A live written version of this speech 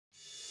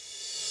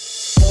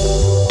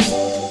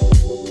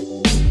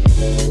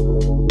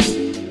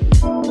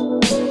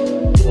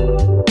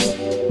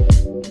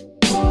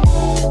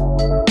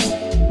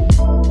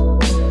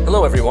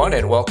everyone,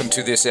 and welcome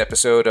to this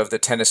episode of the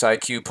Tennis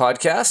IQ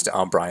podcast.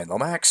 I'm Brian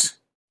Lomax.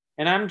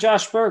 And I'm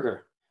Josh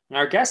Berger. And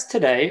our guests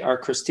today are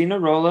Cristina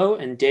Rolo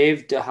and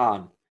Dave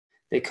Haan.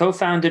 They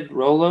co-founded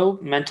Rolo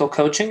Mental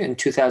Coaching in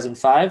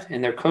 2005,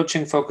 and their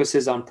coaching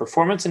focuses on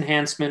performance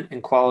enhancement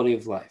and quality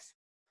of life.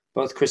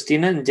 Both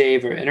Cristina and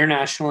Dave are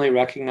internationally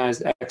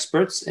recognized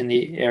experts in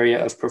the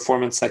area of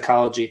performance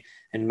psychology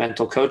and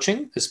mental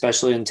coaching,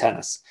 especially in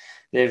tennis.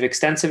 They have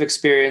extensive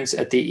experience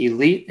at the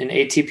elite and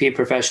ATP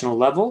professional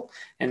level,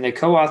 and they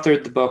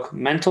co-authored the book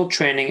Mental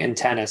Training in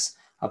Tennis: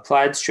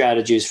 Applied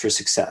Strategies for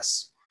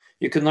Success.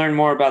 You can learn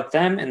more about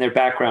them and their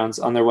backgrounds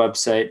on their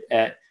website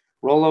at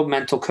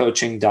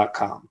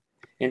rolomentalcoaching.com.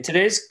 In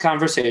today's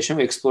conversation,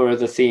 we explore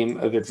the theme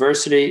of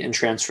adversity and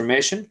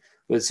transformation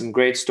with some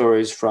great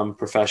stories from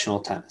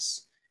professional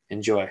tennis.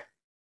 Enjoy.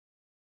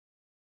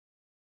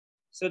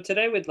 So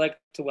today we'd like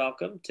to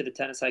welcome to the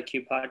Tennis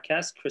IQ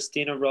podcast,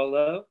 Cristina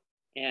Rolo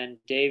and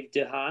Dave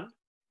Haan.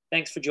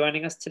 Thanks for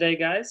joining us today,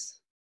 guys.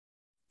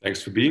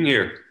 Thanks for being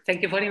here.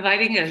 Thank you for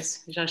inviting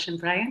us, Josh and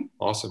Brian.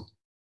 Awesome.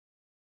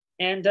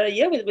 And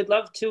we'd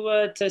love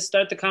to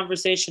start the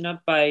conversation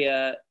up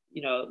by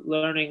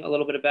learning a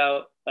little bit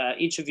about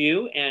each of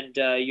you and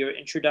your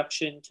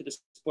introduction to the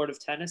sport of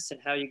tennis and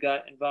how you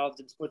got involved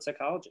in sports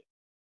psychology.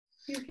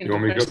 You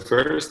want me to go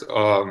first?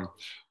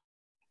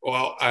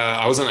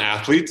 I was an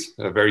athlete,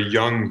 a very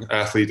young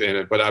athlete in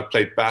it, but I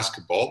played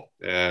basketball.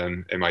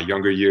 And in my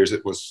younger years,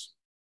 it was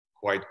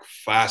quite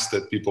fast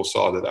that people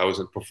saw that I was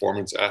a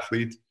performance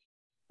athlete.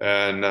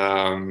 And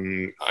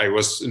I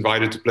was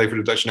invited to play for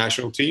the Dutch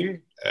national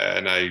team.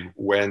 And I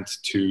went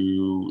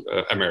to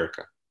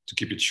America, to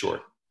keep it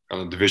short,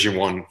 on a Division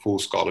I full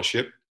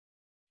scholarship.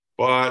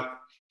 But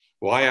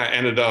why I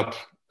ended up,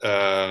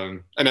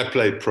 and I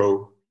played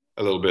pro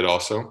a little bit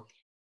also,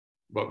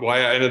 but why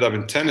I ended up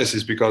in tennis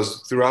is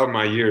because throughout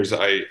my years,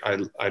 I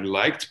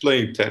liked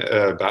playing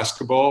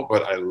basketball,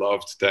 but I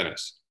loved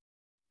tennis.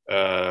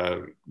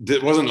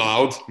 It wasn't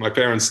loud. My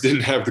parents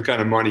didn't have the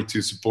kind of money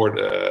to support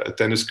a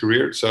tennis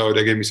career, so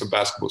they gave me some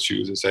basketball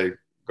shoes and say,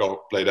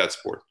 go play that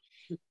sport.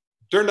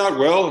 Turned out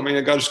well. I mean,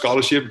 I got a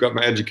scholarship, got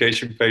my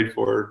education paid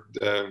for,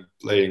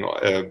 playing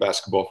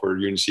basketball for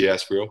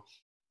UNC-Asheville.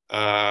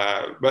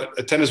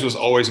 But tennis was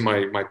always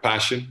my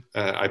passion.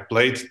 I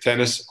played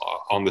tennis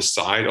on the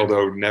side,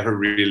 although never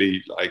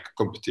really like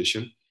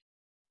competition.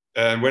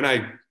 And when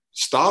I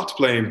stopped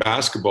playing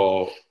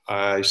basketball,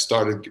 I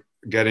started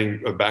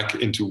getting back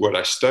into what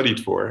I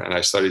studied for. And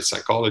I studied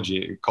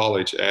psychology in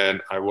college,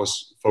 and I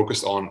was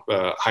focused on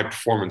high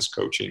performance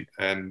coaching.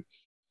 And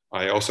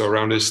I also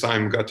around this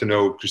time got to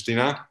know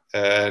Cristina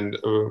and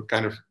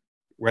kind of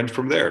went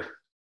from there.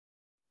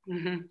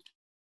 Mm-hmm.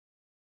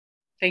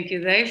 Thank you,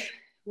 Dave.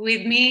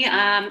 With me,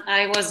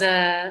 I was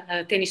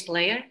a tennis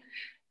player,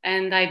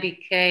 and I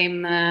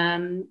became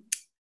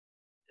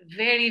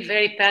very,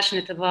 very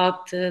passionate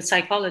about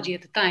psychology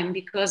at the time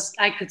because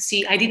I could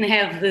see I didn't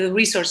have the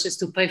resources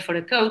to pay for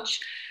a coach,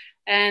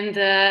 and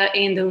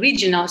in the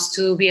regionals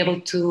to be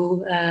able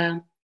to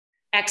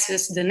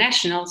access the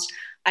nationals,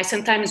 I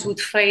sometimes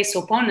would face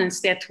opponents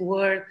that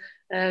were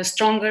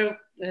stronger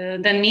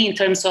than me in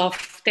terms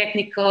of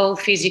technical,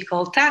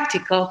 physical,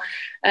 tactical,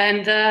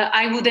 and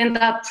I would end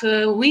up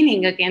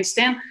winning against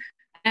them.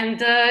 And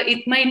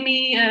it made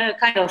me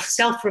kind of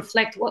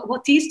self-reflect,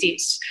 what is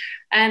this?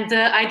 And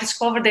I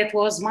discovered that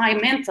was my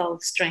mental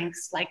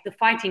strength, like the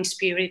fighting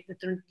spirit,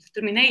 the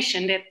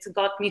determination that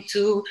got me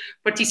to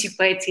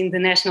participate in the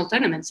national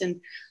tournaments.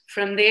 And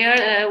from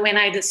there, when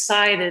I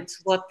decided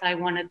what I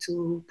wanted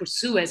to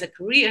pursue as a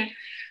career,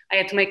 I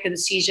had to make a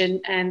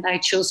decision, and I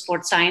chose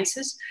sports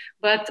sciences.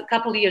 But a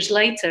couple of years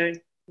later,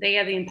 they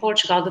had in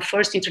Portugal the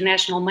first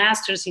international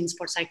masters in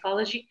sports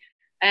psychology.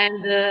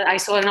 And I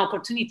saw an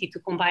opportunity to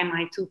combine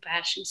my two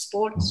passions,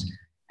 sports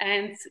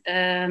and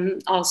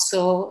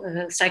also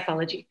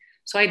psychology.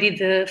 So I did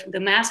the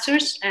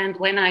masters, and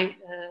when I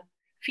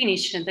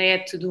finished and I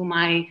had to do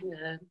my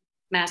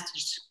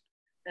master's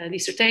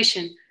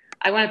dissertation,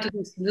 I wanted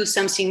to do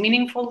something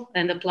meaningful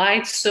and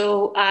applied.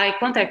 So I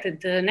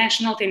contacted the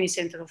National Tennis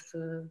Center of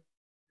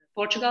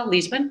Portugal,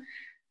 Lisbon,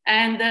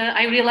 and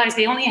I realized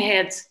they only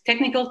had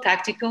technical,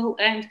 tactical,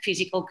 and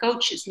physical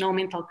coaches, no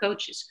mental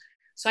coaches.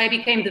 So I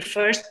became the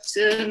first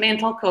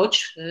mental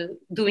coach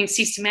doing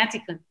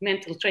systematic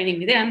mental training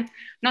with them,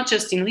 not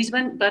just in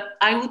Lisbon, but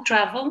I would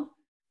travel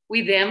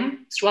with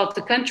them throughout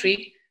the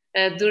country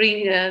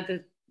during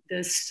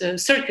the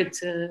circuit,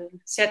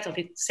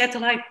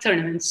 satellite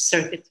tournament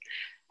circuit.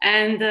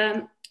 And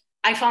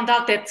I found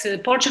out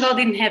that Portugal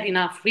didn't have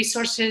enough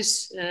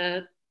resources,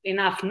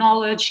 enough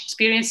knowledge,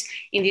 experience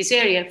in this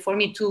area for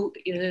me to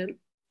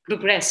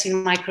progress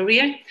in my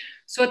career.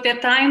 So at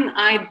that time,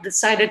 I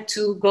decided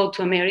to go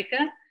to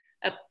America,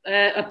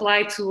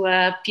 apply to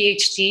a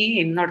PhD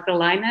in North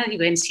Carolina,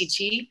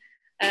 UNCG.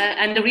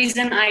 And the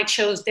reason I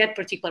chose that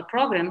particular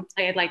program,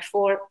 I had like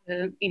four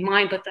in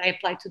mind, but I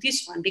applied to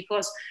this one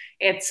because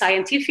it had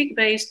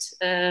scientific-based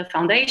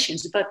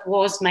foundations, but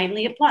was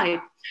mainly applied.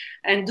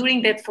 And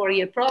during that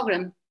 4-year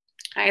program,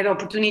 I had the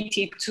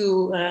opportunity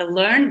to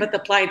learn, but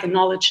apply the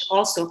knowledge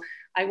also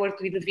I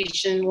worked with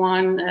Division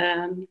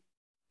One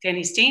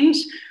tennis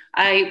teams.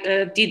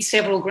 I did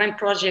several grant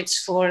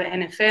projects for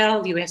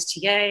NFL,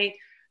 USTA,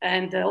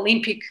 and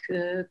Olympic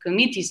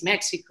committees,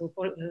 Mexico,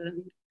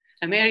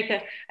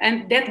 America.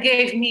 And that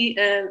gave me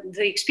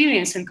the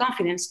experience and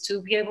confidence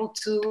to be able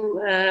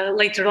to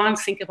later on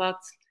think about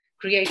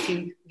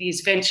creating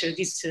this venture,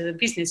 this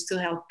business to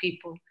help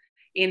people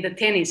in the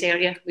tennis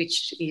area,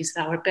 which is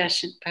our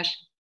passion.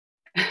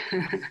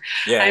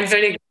 Yeah, I'm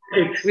very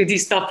good with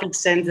these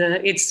topics, and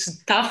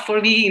it's tough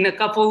for me in a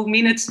couple of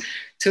minutes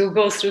to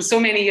go through so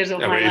many years of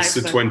my life. It's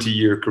a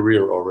 20-year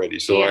career already,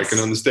 so yes. I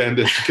can understand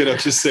that you cannot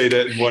just say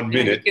that in 1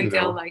 minute. You can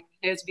tell, like,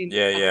 it's been.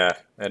 Yeah.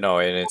 I know,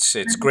 and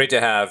it's great to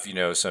have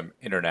some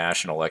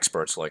international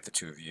experts like the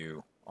two of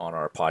you on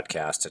our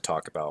podcast to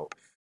talk about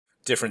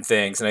different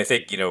things. And I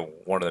think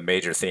one of the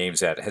major themes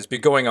that has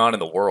been going on in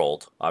the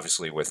world,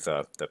 obviously with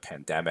the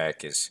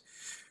pandemic,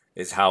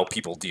 is how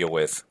people deal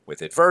with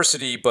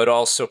adversity, but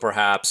also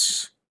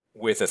perhaps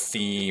with a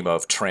theme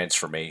of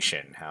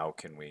transformation. How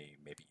can we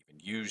maybe even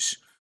use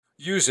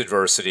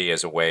adversity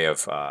as a way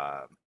of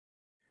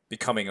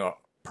becoming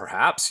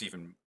perhaps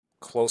even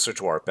closer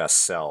to our best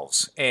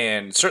selves?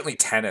 And certainly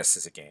tennis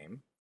is a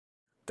game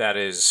that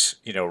is,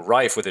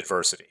 rife with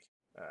adversity.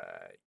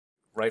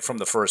 Right from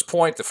the first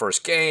point, the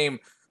first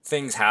game,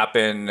 things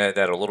happen that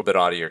are a little bit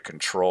out of your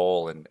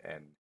control. And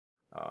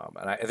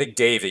I think,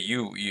 Dave, that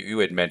you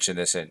had mentioned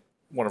this in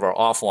one of our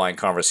offline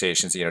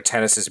conversations.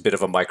 Tennis is a bit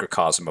of a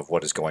microcosm of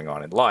what is going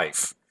on in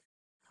life.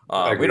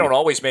 We don't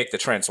always make the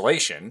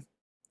translation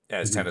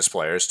as tennis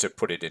players to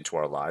put it into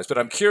our lives. But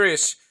I'm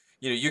curious,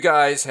 you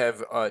guys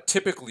have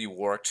typically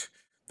worked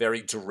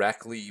very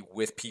directly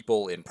with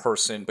people in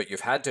person, but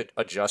you've had to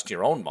adjust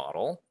your own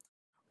model.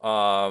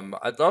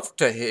 I'd love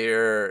to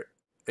hear,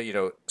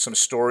 some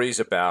stories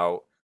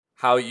about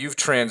how you've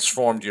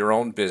transformed your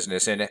own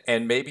business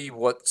and maybe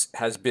what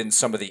has been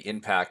some of the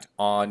impact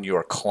on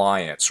your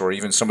clients or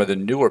even some of the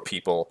newer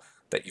people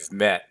that you've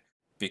met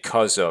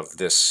because of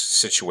this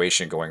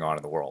situation going on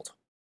in the world.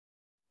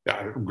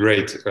 Yeah,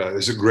 great.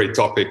 It's a great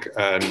topic,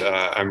 and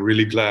I'm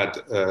really glad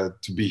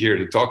to be here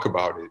to talk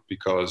about it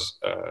because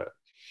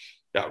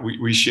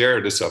we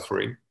share the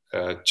suffering.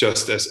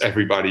 Just as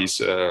everybody's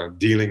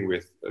dealing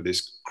with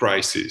this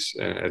crisis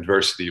and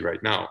adversity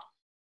right now,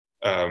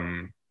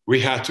 we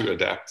had to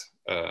adapt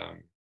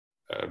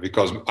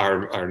because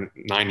our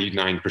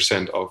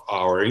 99% of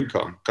our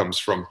income comes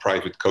from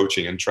private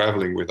coaching and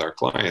traveling with our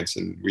clients,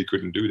 and we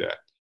couldn't do that.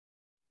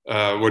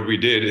 What we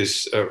did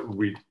is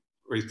we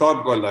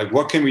thought, well,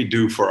 what can we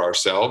do for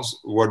ourselves?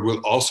 What will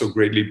also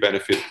greatly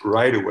benefit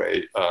right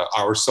away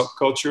our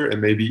subculture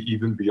and maybe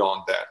even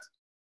beyond that?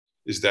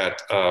 Is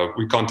that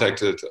we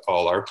contacted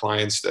all our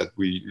clients that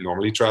we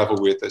normally travel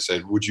with. I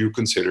said, would you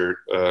consider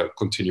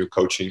continue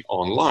coaching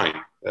online?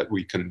 That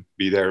we can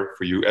be there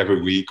for you every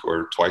week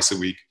or twice a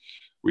week.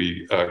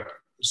 We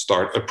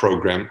start a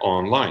program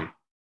online.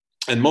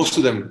 And most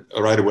of them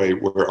right away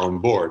were on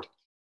board.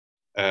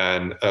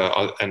 And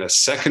a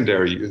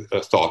secondary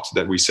thought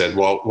that we said,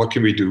 well, what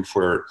can we do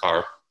for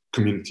our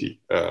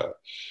community?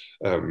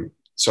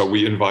 So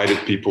we invited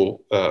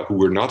people who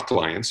were not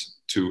clients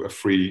to a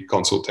free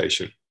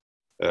consultation.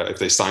 If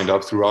they signed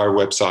up through our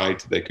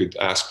website, they could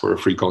ask for a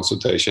free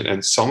consultation.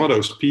 And some of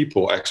those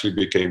people actually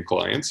became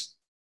clients.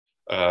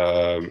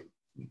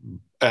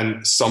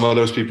 And some of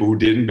those people who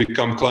didn't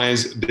become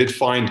clients did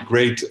find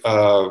great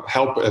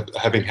help at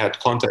having had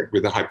contact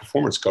with a high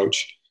performance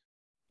coach,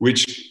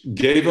 which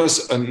gave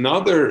us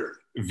another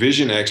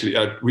vision. Actually,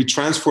 we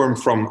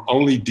transformed from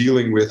only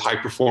dealing with high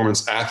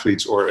performance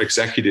athletes or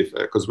executive,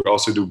 because we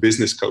also do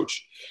business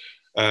coach.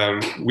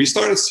 We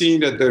started seeing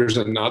that there's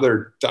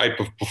another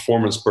type of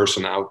performance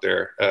person out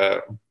there.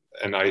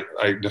 And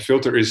the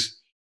filter is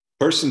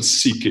person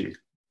seeking.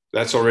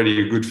 That's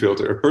already a good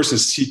filter. A person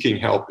seeking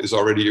help is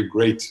already a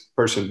great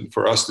person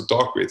for us to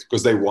talk with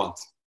because they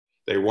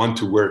want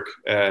to work.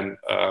 And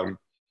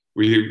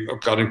we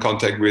got in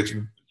contact with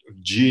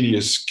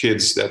genius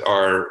kids that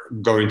are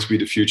going to be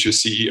the future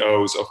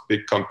CEOs of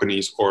big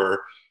companies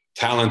or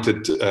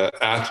talented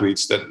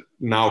athletes that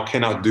now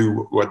cannot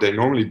do what they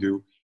normally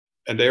do.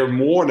 And they're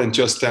more than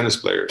just tennis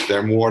players.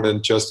 They're more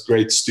than just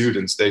great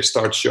students. They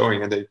start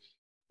showing, and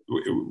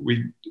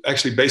we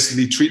actually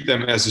basically treat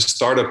them as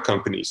startup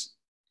companies.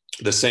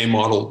 The same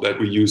model that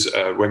we use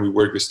when we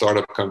work with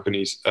startup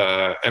companies.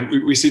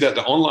 And we see that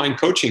the online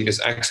coaching is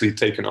actually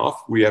taken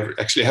off. We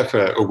actually have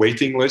a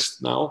waiting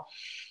list now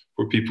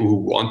for people who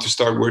want to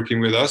start working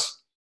with us.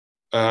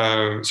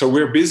 So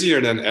we're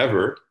busier than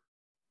ever,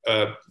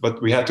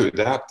 but we had to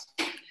adapt.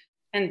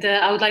 And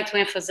I would like to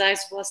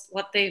emphasize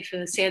what they've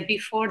said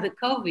before the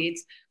COVID.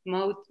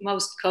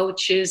 Most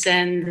coaches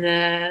and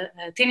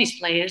tennis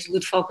players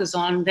would focus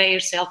on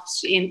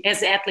themselves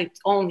as athlete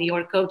only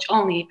or coach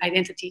only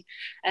identity.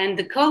 And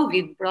the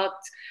COVID brought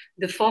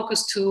the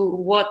focus to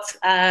what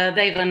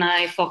Dave and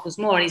I focus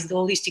more is the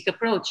holistic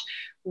approach.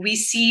 We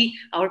see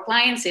our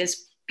clients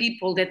as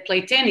people that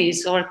play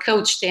tennis or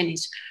coach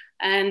tennis,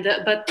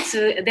 but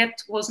that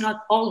was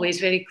not always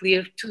very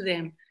clear to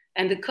them.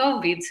 And the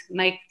COVID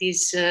make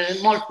this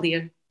more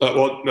clear.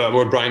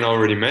 What Brian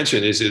already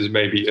mentioned is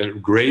maybe a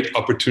great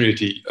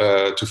opportunity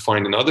to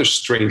find another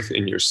strength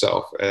in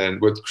yourself.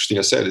 And what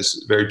Cristina said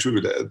is very true.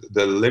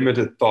 The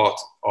limited thought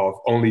of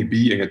only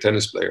being a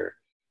tennis player,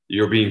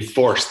 you're being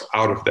forced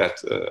out of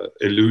that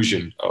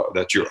illusion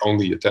that you're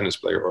only a tennis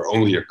player or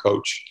only a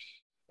coach.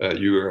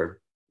 You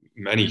are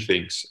many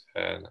things.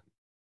 And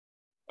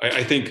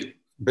I think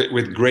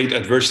with great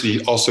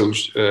adversity, also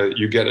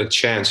you get a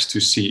chance to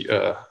see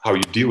how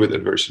you deal with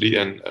adversity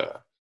and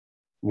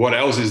what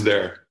else is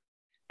there.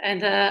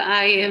 And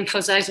I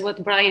emphasize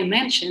what Brian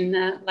mentioned,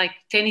 like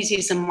tennis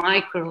is a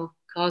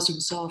microcosm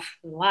of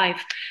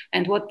life.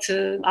 And what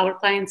our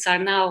clients are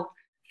now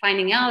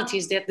finding out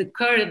is that the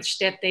courage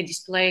that they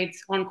displayed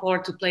on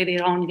court to play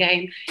their own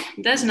game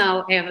does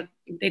now have,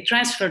 they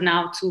transfer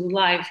now to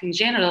life in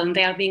general, and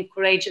they are being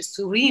courageous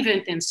to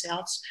reinvent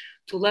themselves,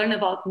 to learn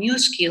about new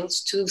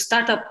skills, to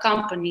start up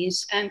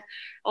companies, and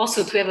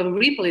also to have a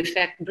ripple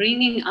effect,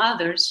 bringing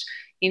others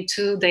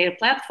into their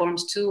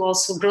platforms to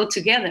also grow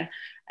together.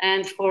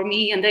 And for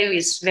me and Dave,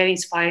 it's very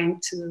inspiring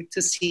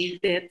to see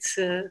that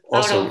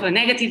out of a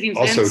negative event,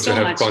 also so to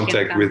have much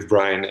contact with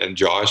Brian and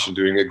Josh and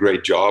doing a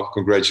great job.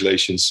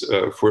 Congratulations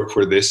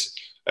for this.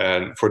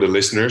 And for the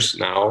listeners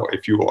now,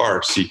 if you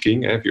are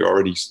seeking, if you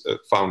already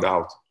found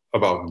out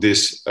about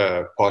this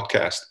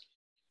podcast,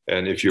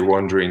 and if you're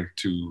wondering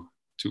to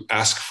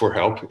ask for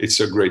help, it's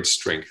a great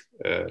strength.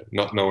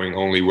 Not knowing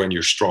only when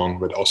you're strong,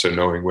 but also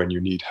knowing when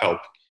you need help.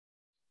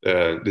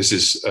 This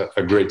is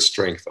a great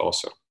strength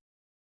also.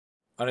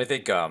 And I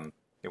think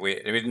we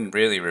didn't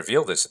really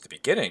reveal this at the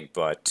beginning,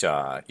 but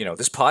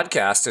this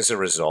podcast is a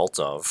result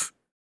of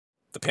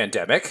the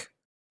pandemic.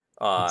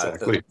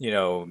 Exactly.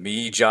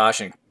 Me,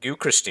 Josh, and you,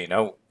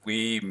 Cristina,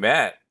 we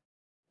met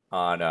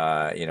on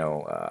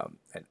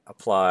an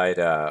applied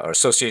or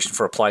Association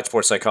for Applied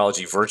Sports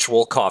Psychology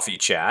virtual coffee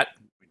chat.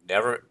 We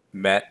never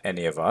met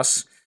any of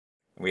us.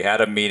 We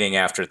had a meeting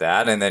after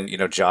that, and then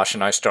Josh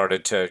and I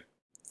started to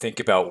think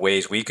about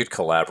ways we could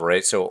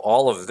collaborate. So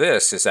all of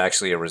this is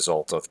actually a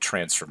result of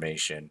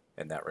transformation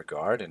in that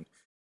regard. And,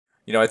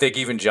 I think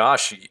even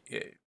Josh,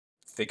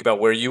 think about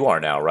where you are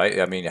now, right?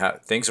 I mean,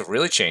 things have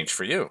really changed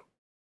for you.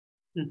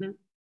 Mm-hmm.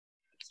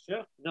 It's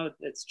true. No,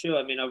 it's true.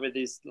 I mean, over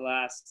these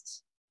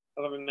last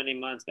however many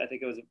months, I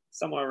think it was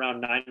somewhere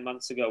around 9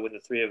 months ago when the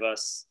three of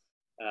us,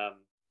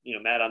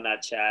 met on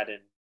that chat.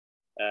 And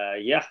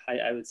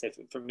I would say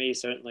for me,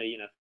 certainly,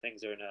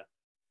 things are in a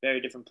very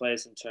different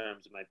place in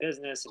terms of my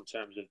business, in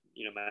terms of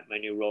my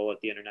new role at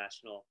the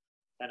International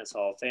Tennis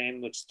Hall of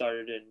Fame, which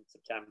started in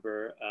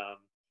September.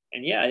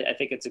 I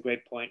think it's a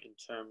great point in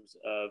terms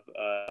of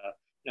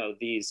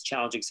these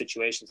challenging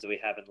situations that we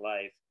have in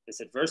life,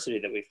 this adversity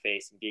that we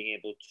face, and being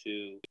able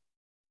to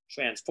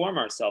transform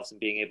ourselves and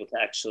being able to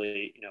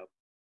actually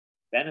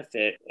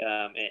benefit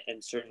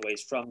in certain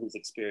ways from these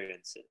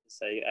experiences.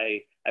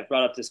 I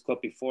brought up this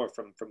quote before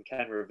from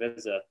Ken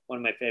Ravizza, one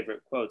of my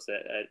favorite quotes,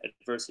 that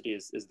adversity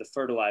is the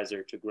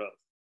fertilizer to growth,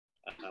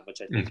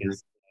 which I think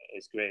is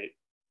great.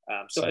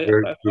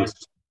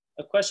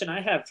 A question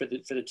I have for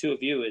the two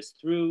of you is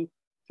through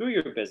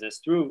your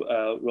business, through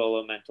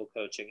Rolo Mental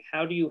Coaching,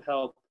 how do you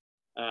help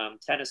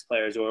tennis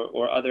players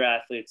or other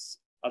athletes,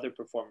 other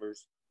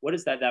performers? What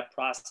is that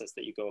process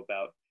that you go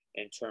about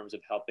in terms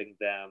of helping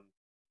them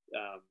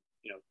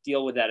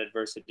deal with that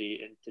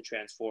adversity and to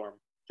transform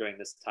during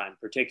this time,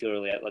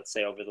 particularly let's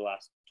say over the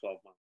last 12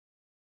 months?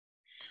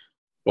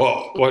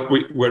 Well,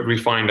 what we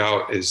find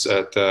out is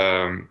that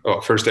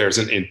first there's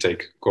an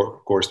intake.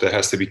 Of course, there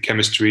has to be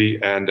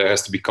chemistry and there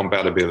has to be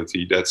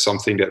compatibility. That's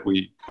something that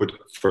we put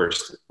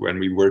first when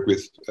we work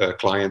with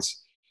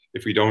clients.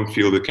 If we don't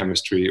feel the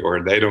chemistry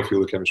or they don't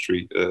feel the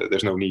chemistry,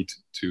 there's no need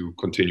to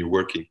continue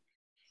working.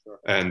 Sure.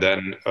 And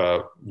then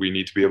we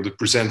need to be able to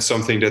present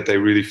something that they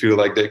really feel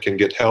like they can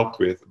get help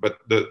with. But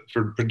the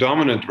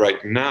predominant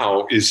right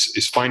now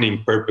is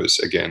finding purpose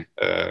again.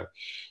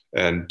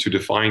 And to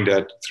define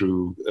that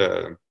through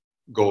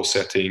goal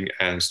setting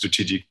and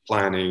strategic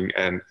planning,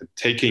 and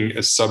taking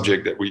a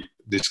subject that we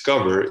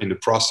discover in the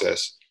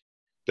process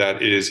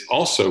that is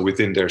also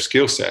within their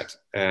skill set,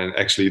 and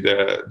actually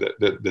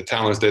the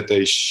talents that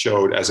they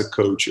showed as a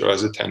coach or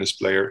as a tennis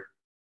player,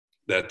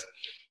 that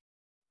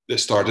they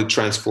started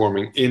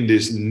transforming in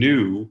this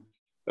new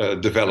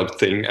developed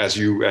thing. As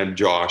you and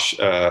Josh,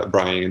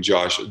 Brian and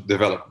Josh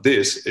developed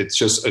this, it's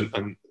just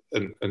an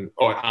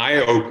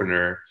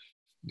eye-opener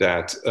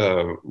that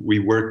we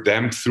work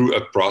them through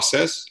a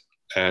process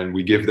and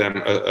we give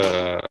them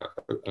a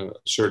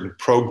certain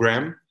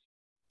program.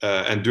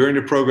 And during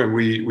the program,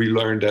 we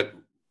learned that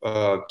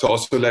to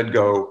also let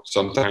go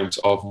sometimes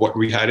of what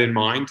we had in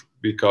mind,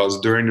 because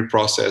during the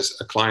process,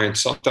 a client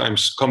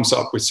sometimes comes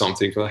up with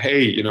something like,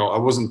 hey, I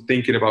wasn't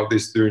thinking about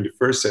this during the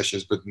first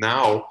sessions, but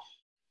now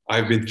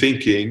I've been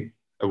thinking,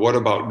 what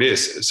about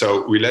this?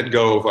 So we let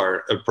go of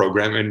our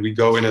program and we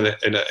go in an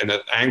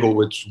angle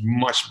which is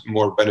much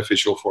more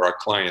beneficial for our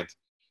client.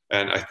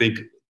 And I think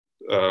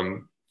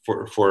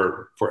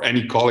for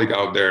any colleague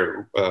out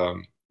there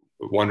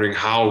wondering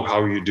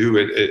how you do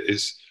it,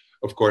 is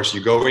Of course,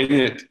 you go in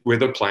it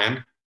with a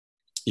plan.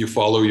 You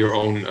follow your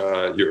own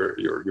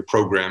your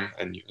program,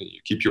 and you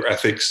keep your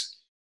ethics.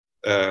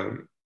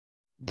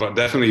 But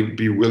definitely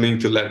be willing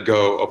to let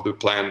go of the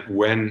plan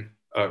when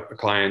a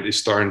client is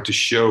starting to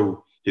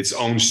show its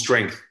own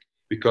strength,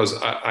 because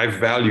I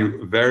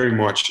value very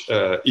much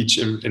each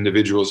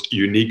individual's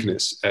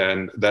uniqueness,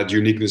 and that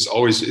uniqueness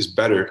always is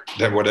better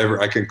than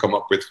whatever I can come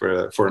up with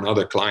for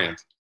another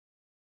client.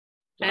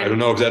 I don't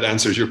know if that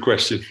answers your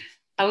question.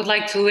 I would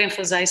like to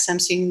emphasize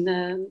something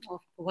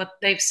of what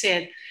they've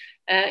said.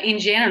 In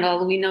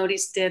general, we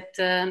noticed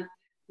that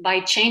by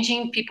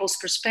changing people's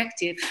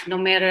perspective, no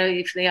matter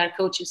if they are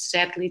coaches,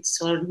 athletes,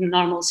 or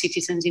normal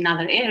citizens in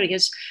other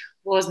areas,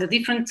 was the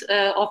difference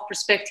of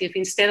perspective.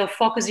 Instead of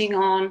focusing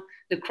on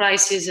the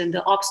crisis and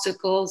the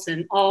obstacles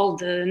and all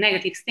the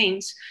negative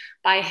things,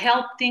 by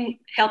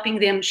helping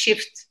them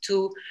shift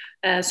to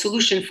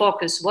solution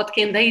focus. What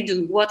can they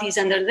do? What is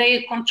under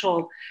their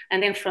control?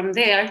 And then from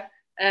there,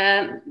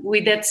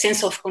 with that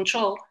sense of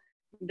control,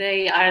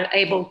 they are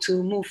able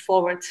to move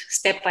forward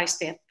step by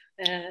step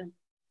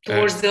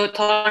towards the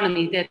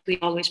autonomy that we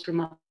always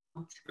promote.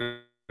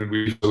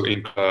 We feel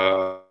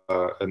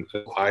an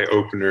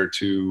eye-opener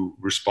to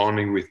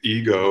responding with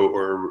ego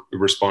or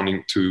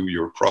responding to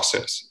your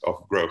process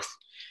of growth.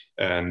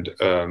 And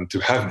to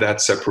have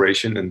that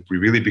separation and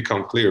really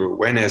become clear,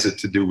 when is it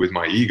to do with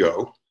my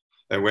ego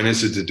and when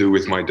is it to do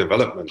with my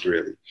development,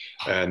 really?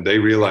 And they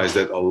realize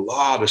that a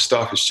lot of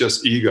stuff is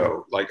just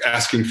ego, like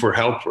asking for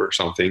help or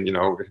something,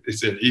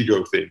 it's an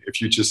ego thing. If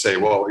you just say,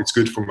 well, it's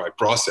good for my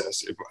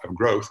process of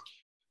growth,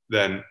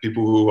 then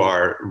people who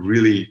are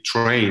really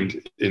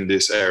trained in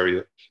this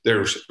area,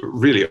 they're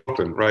really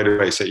open right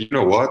away. Say, you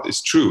know what?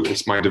 It's true.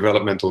 It's my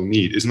developmental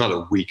need. It's not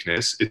a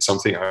weakness. It's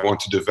something I want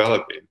to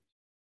develop in.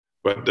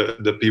 But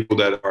the people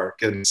that are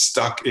getting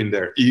stuck in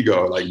their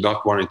ego, like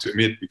not wanting to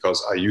admit,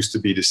 because I used to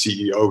be the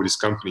CEO of this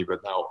company,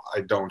 but now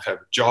I don't have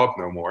a job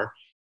no more.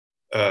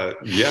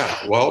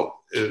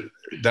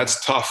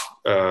 That's tough.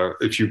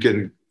 If you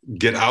can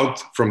get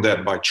out from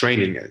that by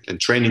training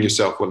and training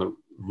yourself on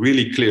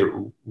really clear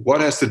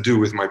what has to do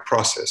with my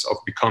process of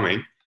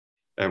becoming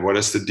and what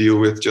has to deal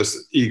with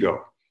just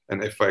ego.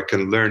 And if I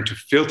can learn to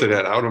filter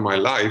that out of my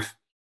life,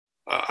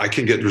 I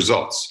can get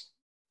results.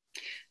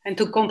 And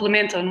to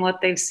complement on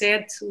what they've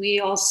said, we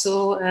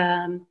also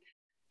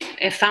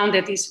have found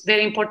that it's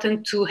very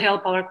important to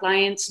help our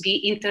clients be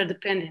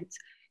interdependent,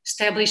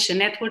 establish a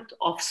network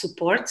of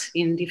support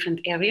in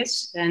different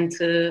areas. And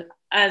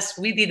as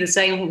we did the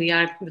same, we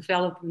are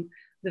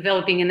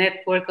developing a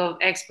network of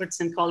experts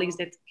and colleagues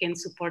that can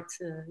support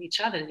each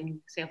other in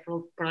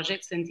several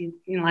projects and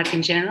in life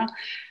in general.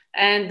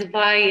 And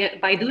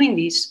by doing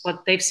this,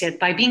 what they've said,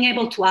 by being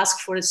able to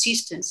ask for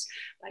assistance,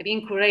 by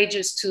being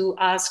courageous to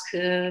ask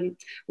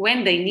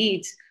when they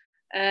need,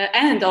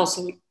 and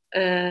also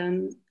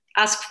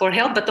ask for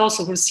help, but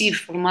also receive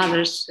from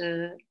others.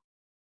 And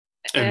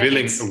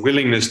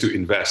willingness to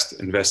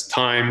invest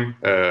time,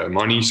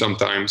 money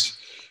sometimes.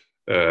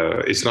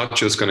 It's not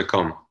just going to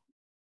come.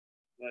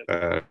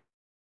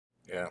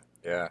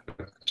 Yeah.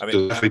 I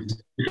mean,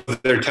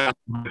 they're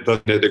talented,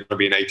 but they're going to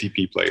be an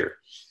ATP player.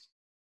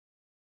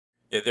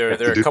 Yeah,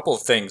 there are a couple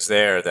of things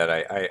there that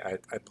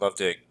I'd love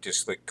to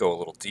just go a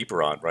little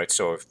deeper on, right?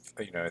 So,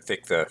 I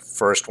think the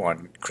first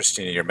one,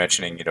 Cristina, you're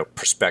mentioning,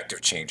 perspective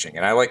changing,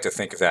 and I like to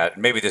think of that.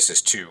 Maybe this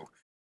is too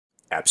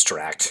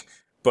abstract,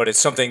 but it's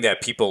something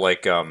that people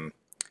like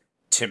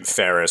Tim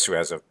Ferriss, who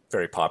has a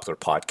very popular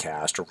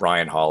podcast, or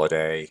Ryan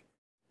Holiday,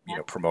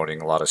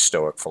 promoting a lot of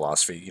Stoic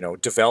philosophy,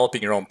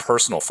 developing your own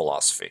personal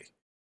philosophy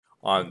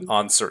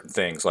on certain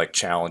things like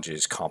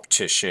challenges,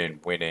 competition,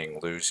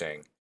 winning,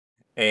 losing.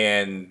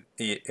 And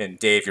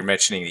Dave, you're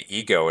mentioning the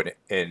ego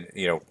and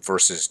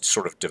versus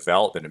sort of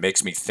development. It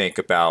makes me think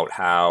about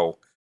how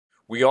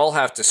we all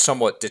have to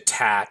somewhat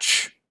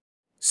detach,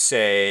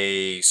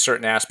 say,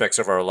 certain aspects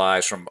of our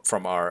lives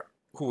from our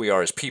who we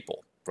are as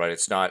people, right?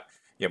 It's not,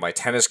 my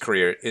tennis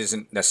career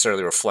isn't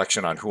necessarily a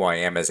reflection on who I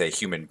am as a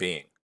human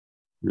being.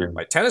 Yeah.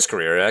 My tennis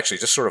career is actually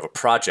just sort of a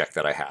project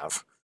that I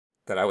have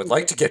that I would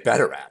like to get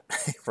better at,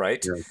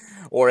 right? Yeah.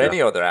 Or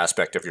any other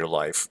aspect of your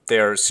life.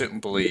 They're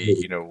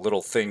simply,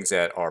 little things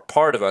that are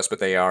part of us, but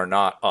they are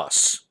not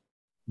us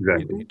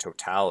in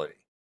totality.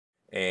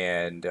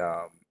 And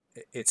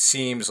it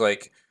seems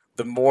like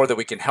the more that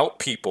we can help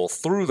people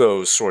through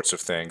those sorts of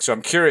things. So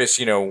I'm curious,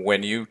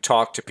 when you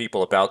talk to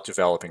people about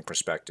developing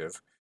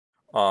perspective,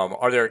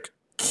 are there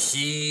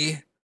key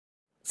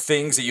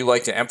things that you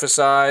like to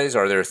emphasize?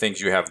 Are there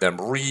things you have them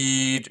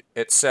read,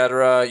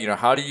 etc.?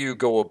 How do you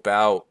go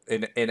about,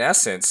 in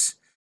essence,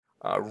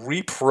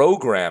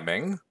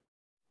 reprogramming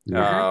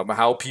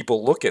how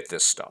people look at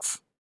this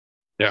stuff?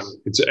 Yeah,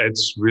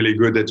 it's really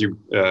good that you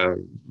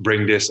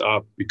bring this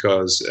up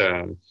because,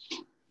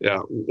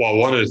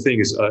 one of the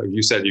things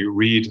you said you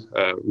read,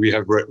 we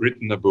have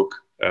written a book,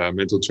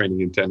 Mental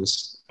Training in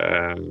Tennis,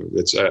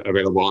 that's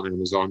available on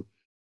Amazon.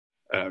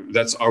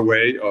 That's our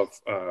way of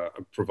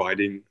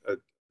providing a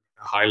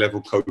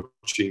high-level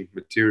coaching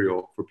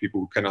material for people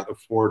who cannot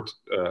afford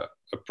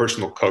a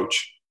personal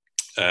coach.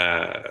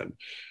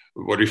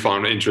 what we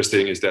found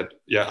interesting is that,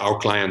 our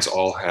clients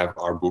all have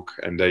our book,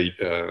 and they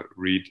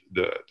read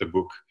the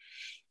book.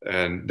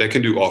 And they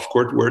can do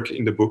off-court work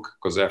in the book,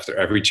 because after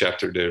every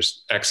chapter,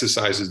 there's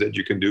exercises that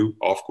you can do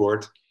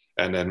off-court.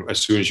 And then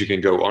as soon as you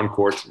can go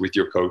on-court with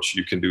your coach,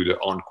 you can do the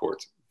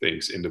on-court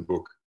things in the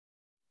book.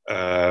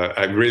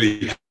 I'm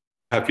really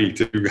happy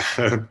to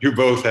you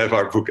both have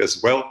our book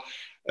as well.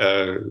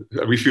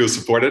 We feel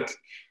supported.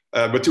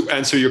 But to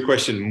answer your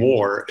question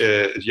more,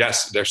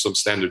 yes, there's some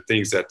standard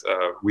things that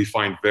we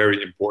find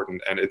very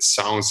important, and it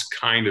sounds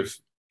kind of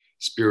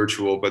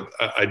spiritual, but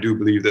I do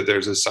believe that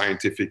there's a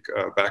scientific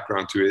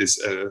background to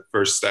it.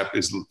 First step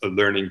is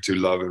learning to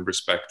love and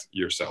respect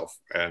yourself,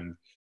 and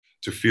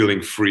to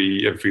feeling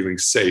free and feeling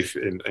safe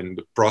in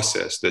the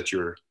process that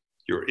you're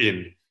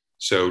in.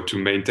 So to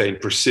maintain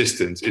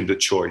persistence in the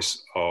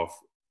choice of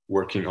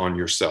working on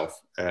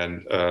yourself,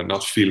 and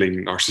not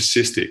feeling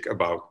narcissistic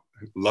about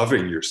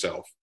loving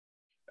yourself.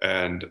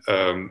 And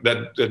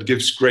that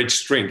gives great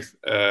strength.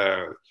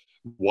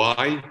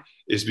 Why?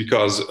 Is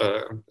because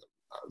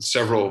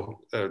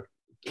several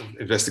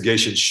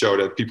investigations show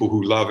that people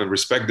who love and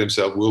respect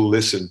themselves will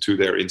listen to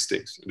their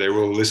instincts. They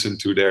will listen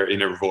to their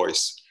inner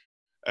voice.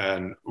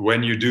 And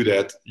when you do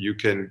that, you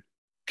can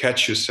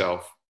catch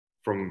yourself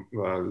from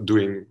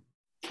doing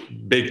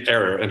big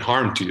error and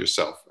harm to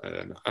yourself.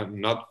 And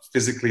not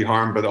physically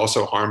harm, but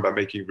also harm by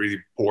making really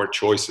poor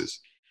choices.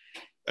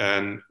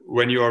 And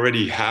when you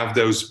already have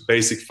those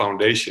basic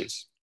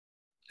foundations,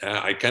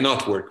 I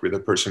cannot work with a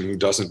person who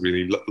doesn't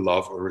really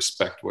love or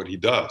respect what he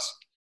does.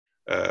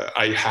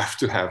 I have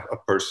to have a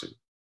person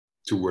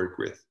to work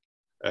with.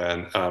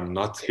 And I'm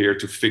not here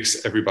to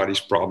fix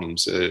everybody's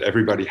problems.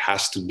 Everybody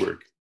has to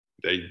work.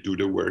 They do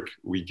the work.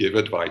 We give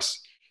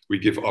advice. We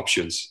give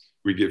options.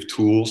 We give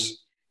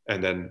tools.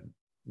 And then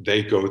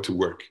they go to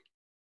work.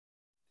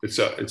 It's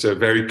a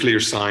very clear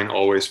sign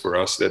always for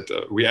us that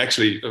we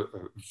actually,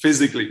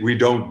 physically, we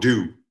don't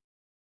do.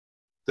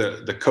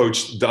 The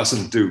coach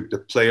doesn't do. The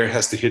player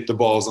has to hit the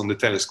balls on the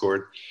tennis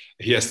court.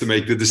 He has to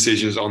make the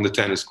decisions on the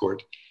tennis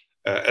court.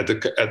 At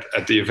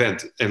the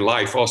event. In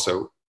life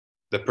also,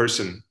 the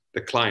person,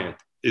 the client,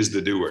 is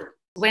the doer.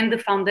 When the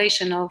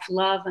foundation of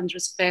love and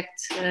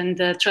respect and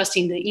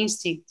trusting the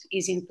instinct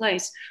is in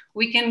place,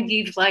 we can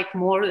give like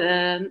more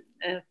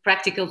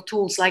practical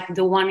tools, like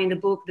the one in the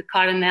book, the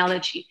car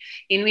analogy,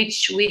 in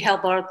which we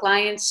help our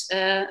clients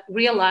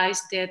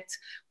realize that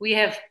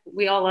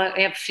we all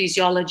have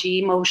physiology,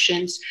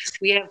 emotions,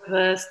 we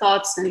have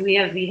thoughts, and we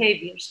have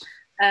behaviors.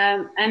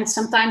 And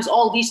sometimes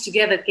all these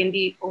together can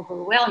be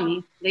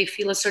overwhelming. They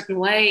feel a certain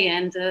way,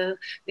 and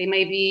they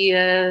may be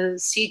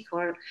sick,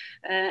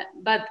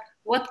 but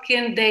what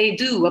can they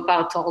do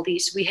about all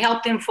this? We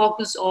help them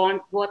focus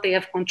on what they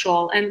have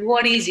control, and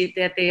what is it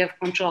that they have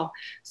control.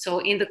 So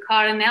in the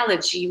car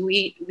analogy,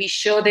 we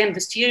show them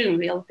the steering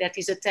wheel that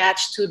is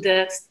attached to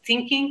the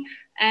thinking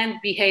and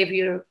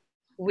behavior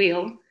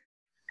wheel.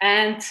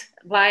 And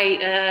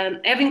by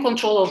having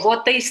control of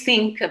what they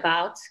think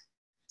about,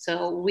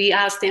 so we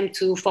ask them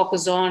to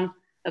focus on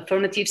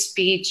affirmative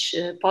speech,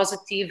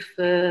 positive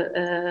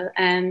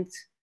and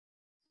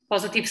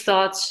positive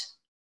thoughts.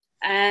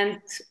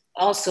 And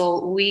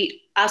also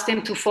we ask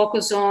them to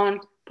focus on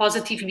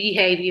positive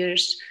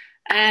behaviors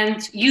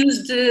and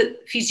use the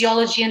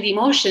physiology and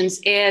emotions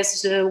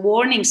as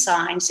warning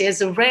signs,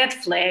 as a red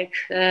flag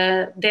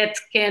that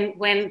can,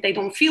 when they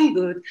don't feel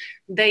good,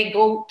 they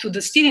go to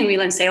the steering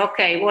wheel and say,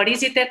 okay, what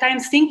is it that I'm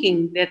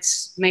thinking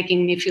that's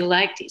making me feel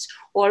like this?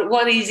 Or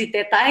what is it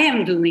that I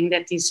am doing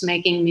that is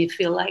making me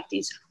feel like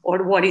this?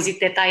 Or what is it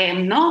that I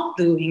am not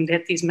doing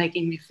that is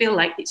making me feel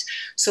like this?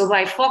 So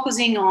by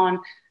focusing on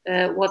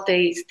what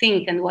they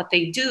think and what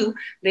they do,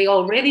 they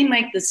already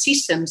make the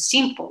system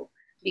simple,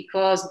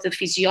 because the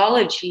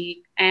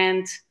physiology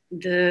and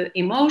the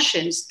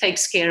emotions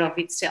takes care of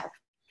itself.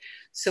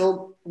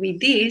 So with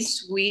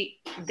this, we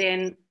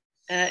then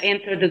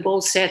enter the goal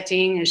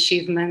setting,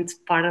 achievement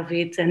part of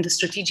it, and the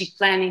strategic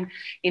planning,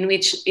 in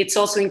which it's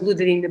also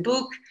included in the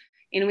book,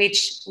 in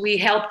which we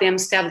help them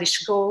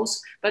establish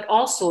goals, but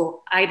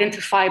also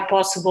identify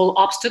possible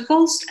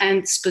obstacles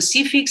and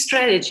specific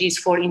strategies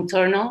for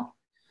internal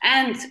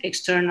and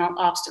external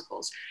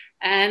obstacles.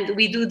 And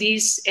we do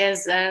this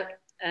as a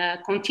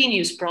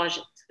continuous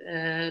project.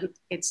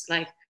 It's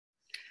like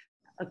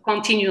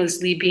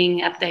continuously being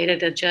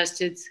updated,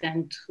 adjusted,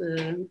 and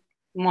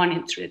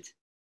monitored.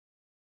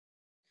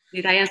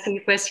 Did I answer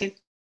your question?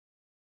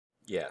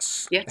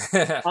 Yes. Yes.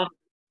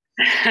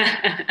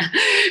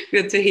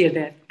 Good to hear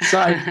that. So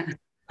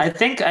I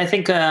think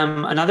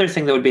another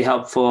thing that would be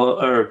helpful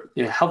or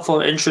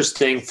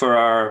interesting for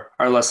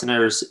our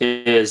listeners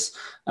is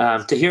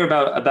to hear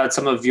about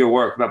some of your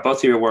work, about both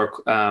of your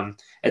work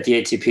at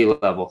the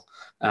ATP level.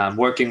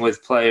 Working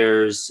with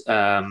players,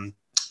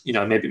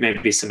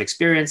 maybe some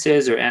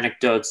experiences or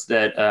anecdotes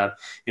that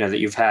that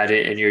you've had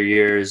in your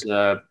years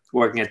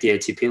working at the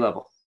ATP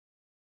level.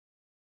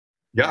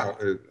 Yeah,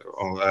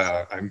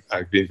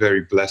 I've been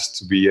very blessed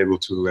to be able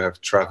to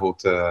have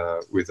traveled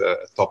with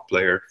a top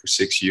player for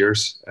 6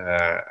 years,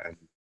 and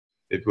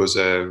it was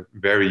a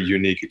very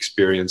unique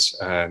experience,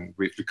 and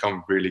we've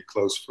become really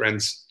close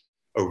friends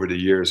over the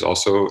years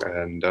also.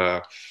 And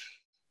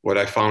what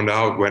I found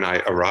out when I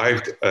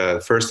arrived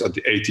first at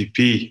the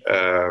ATP,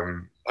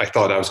 I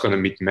thought I was going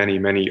to meet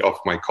many of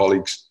my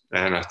colleagues,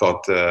 and I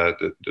thought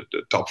the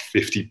top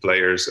 50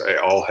 players, I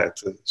all had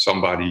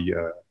somebody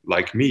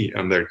like me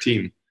on their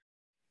team.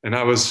 And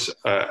I was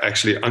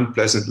actually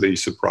unpleasantly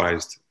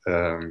surprised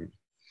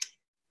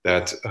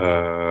that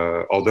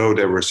although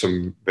there were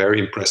some very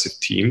impressive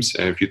teams,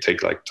 and if you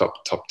take like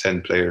top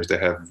 10 players, they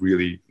have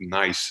really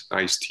nice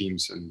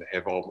teams, and they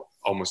have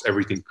almost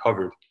everything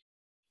covered.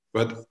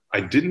 But I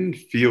didn't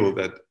feel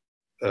that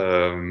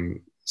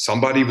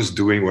somebody was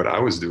doing what I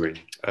was doing,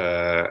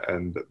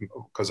 and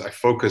because I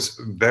focus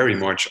very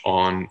much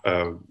on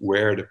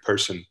where the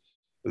person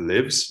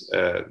lives,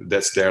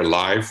 that's their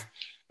life,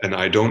 and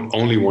I don't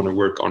only want to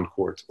work on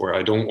court, or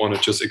I don't want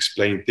to just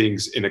explain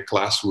things in a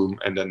classroom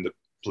and then the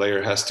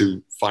player has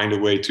to find a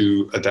way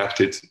to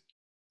adapt it.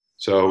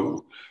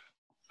 So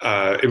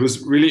it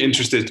was really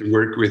interesting to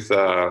work with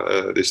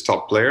this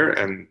top player,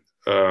 and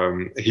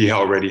he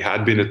already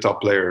had been a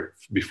top player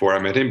before I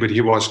met him, but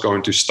he was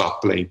going to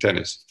stop playing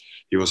tennis.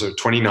 He was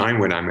 29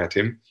 when I met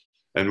him.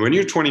 And when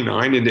you're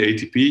 29 in the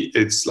ATP,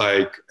 it's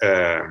like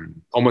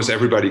almost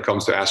everybody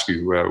comes to ask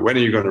you, when are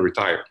you going to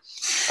retire?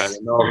 I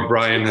know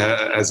Brian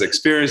has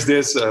experienced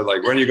this,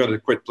 like, when are you going to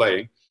quit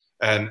playing?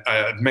 And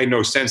it made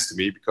no sense to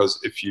me, because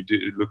if you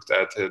looked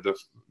at the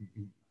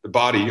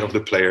body of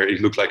the player, he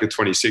looked like a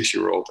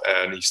 26-year-old,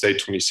 and he stayed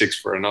 26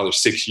 for another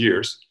 6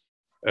 years,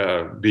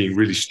 being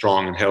really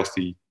strong and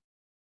healthy.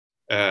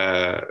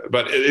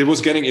 But it was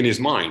getting in his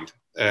mind,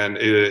 and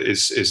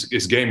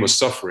his game was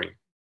suffering.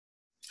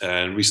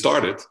 And we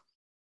started.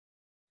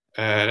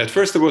 And at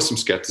first there was some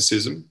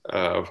skepticism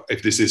of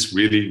if this is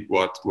really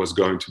what was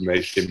going to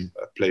make him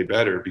play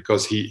better,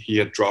 because he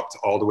had dropped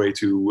all the way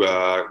to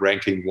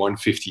ranking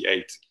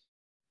 158.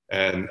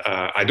 And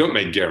I don't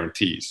make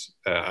guarantees.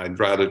 I'd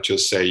rather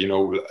just say,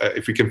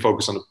 if we can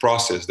focus on the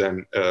process,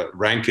 then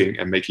ranking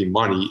and making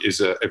money is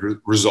a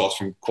result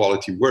from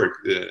quality work.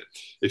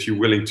 If you're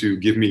willing to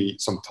give me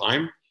some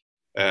time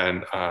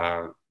and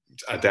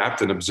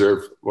adapt and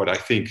observe what I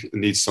think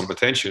needs some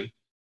attention,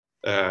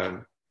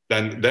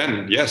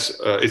 then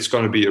yes, it's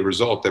going to be a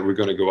result that we're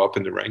going to go up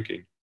in the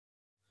ranking.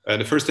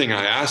 And the first thing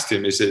I asked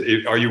him is,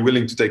 are you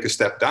willing to take a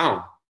step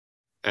down?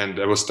 And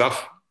that was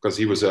tough, because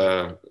he was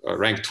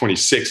ranked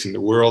 26 in the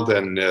world,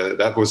 and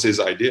that was his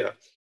idea.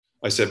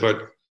 I said,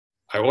 but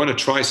I want to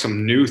try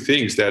some new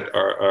things that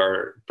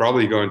are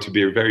probably going to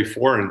be very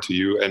foreign to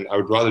you, and I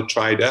would rather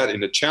try that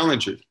in a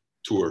challenger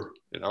tour,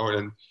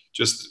 and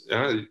just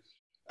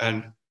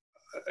and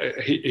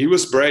he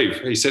was brave.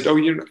 He said, oh,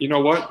 you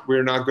know what?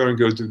 We're not going to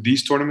go to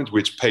these tournaments,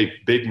 which pay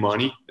big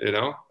money,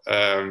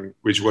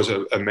 which was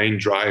a main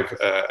drive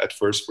at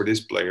first for this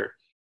player.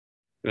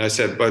 And I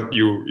said, but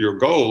your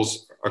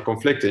goals are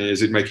conflicting.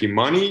 Is it making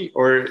money,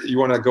 or you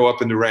want to go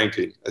up in the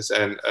ranking?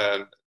 And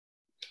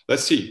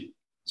let's see.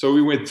 So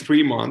we went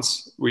 3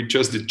 months. We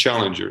just did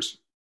challengers.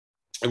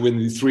 And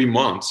within 3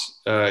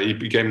 months, he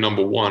became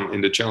number 1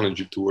 in the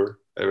challenger tour.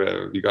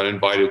 We got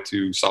invited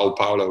to Sao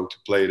Paulo to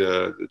play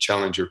the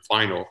challenger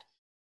final.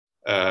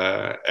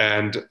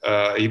 And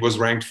he was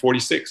ranked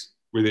 46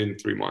 within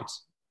 3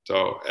 months.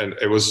 So, and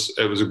it was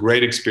a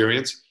great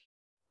experience.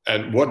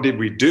 And what did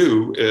we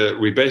do?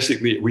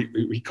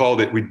 We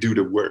called it, we do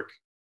the work.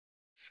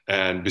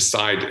 And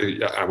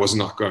beside, I was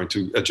not going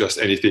to adjust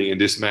anything in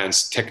this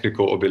man's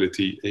technical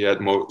ability. He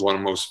had one of the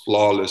most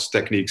flawless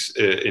techniques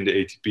in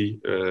the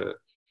ATP.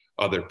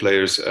 Other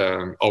players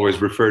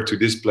always refer to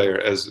this player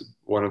as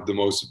one of the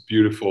most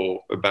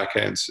beautiful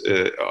backhands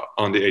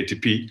on the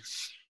ATP.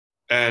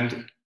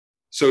 And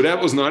so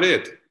that was not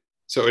it.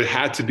 So it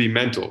had to be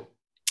mental.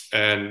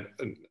 And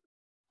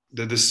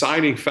the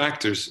deciding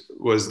factors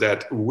was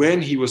that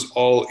when he was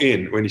all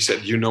in, when he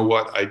said, you know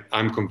what,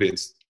 I'm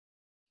convinced.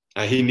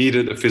 He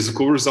needed a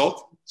physical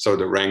result, so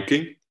the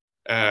ranking,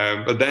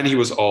 but then he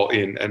was all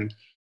in. And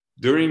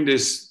during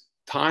this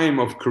time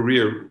of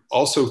career,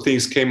 also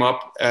things came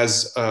up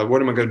as,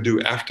 what am I going to do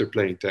after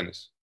playing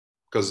tennis?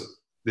 Because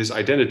this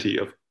identity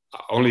of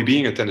only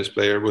being a tennis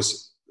player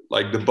was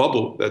like the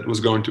bubble that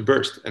was going to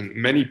burst. And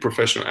many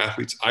professional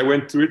athletes, I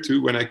went through it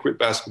too when I quit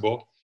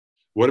basketball.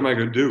 What am I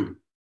going to do?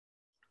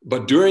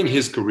 But during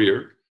his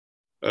career,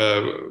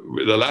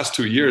 the last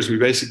 2 years, we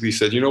basically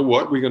said, you know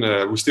what,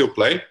 we still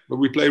play, but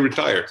we play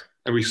retired.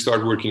 And we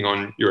start working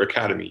on your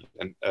academy,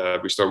 and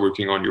we start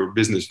working on your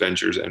business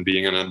ventures and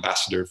being an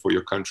ambassador for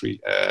your country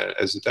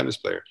as a tennis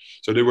player.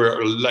 So there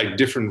were like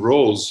different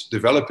roles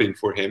developing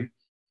for him,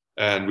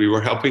 and we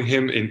were helping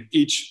him in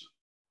each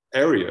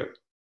area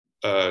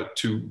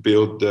to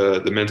build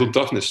the mental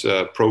toughness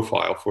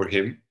profile for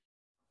him.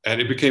 And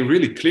it became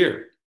really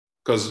clear.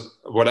 Because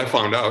what I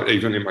found out,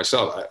 even in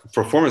myself,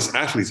 performance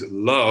athletes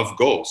love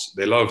goals.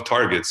 They love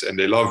targets, and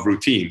they love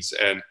routines,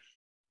 and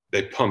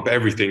they pump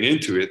everything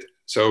into it.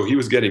 So he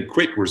was getting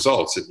quick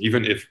results. And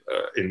even if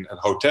in a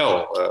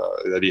hotel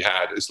that he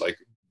had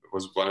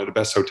was one of the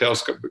best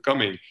hotels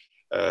becoming,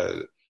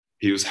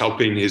 He was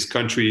helping his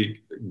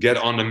country get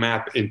on the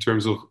map in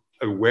terms of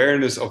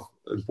awareness of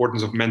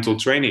importance of mental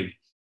training.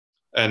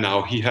 And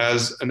now he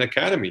has an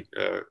academy.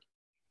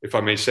 If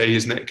I may say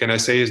his name, can I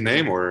say his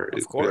name? Or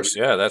of course,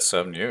 yeah, that's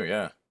something new,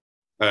 yeah.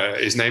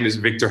 His name is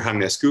Victor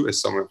Hanescu, as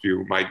some of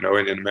you might know.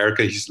 In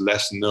America, he's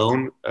less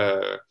known,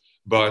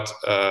 but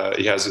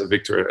he has a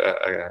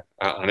Victor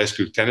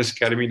Hanescu Tennis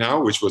Academy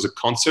now, which was a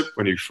concept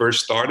when he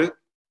first started.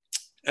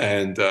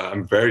 And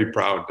I'm very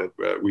proud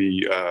that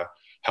we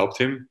helped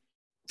him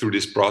through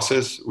this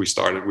process. We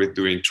started with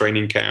doing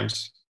training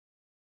camps,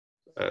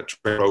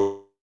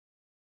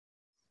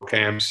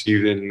 camps,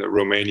 even in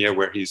Romania,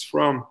 where he's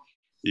from.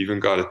 He even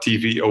got a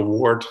TV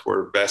award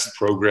for best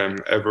program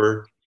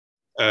ever.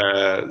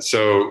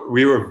 So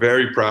we were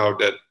very proud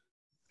that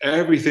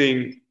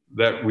everything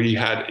that we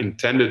had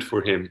intended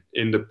for him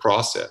in the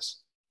process,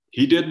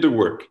 he did the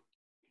work,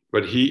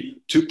 but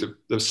he took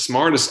the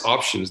smartest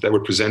options that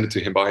were presented to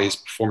him by his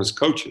performance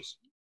coaches.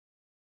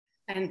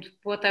 And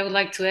what I would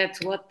like to add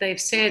to what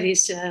they've said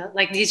is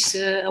like this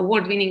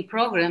award-winning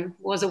program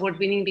was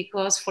award-winning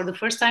because for the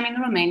first time in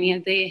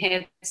Romania, they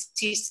had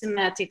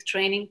systematic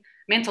training,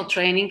 mental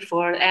training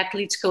for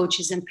athletes,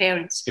 coaches, and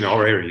parents. In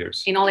all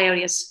areas. In all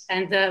areas.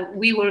 And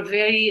we were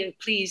very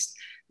pleased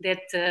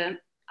that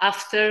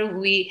after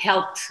we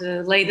helped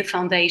lay the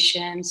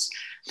foundations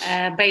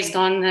based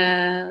on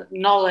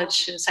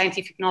knowledge,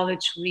 scientific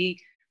knowledge we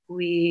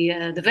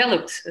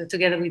developed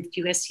together with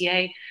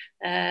USCA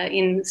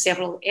in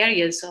several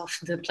areas of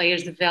the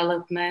players'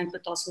 development,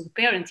 but also the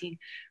parenting.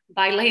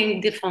 By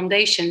laying the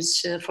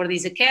foundations for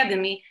this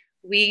academy,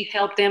 we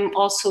help them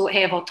also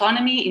have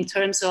autonomy in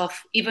terms of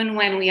even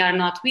when we are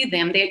not with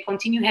them, they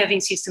continue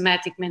having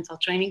systematic mental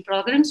training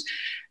programs.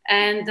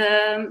 And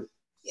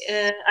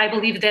I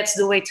believe that's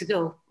the way to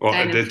go.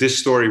 Well, this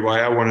story, why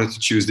I wanted to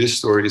choose this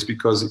story is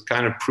because it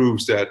kind of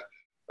proves that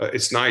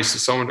it's nice.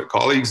 Some of the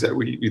colleagues that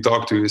we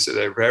talk to is that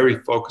they're very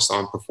focused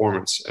on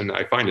performance. And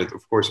I find it,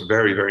 of course,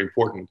 very, very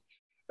important.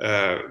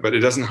 But it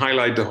doesn't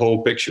highlight the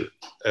whole picture.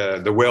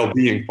 The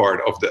well-being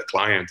part of the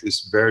client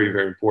is very,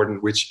 very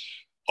important, which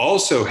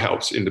also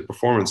helps in the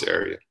performance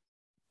area.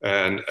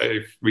 And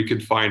if we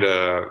could find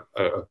a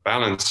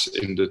balance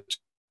in the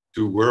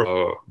two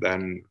worlds,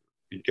 then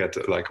we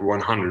get like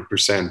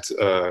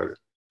 100%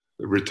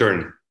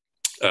 return.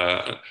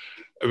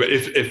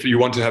 If you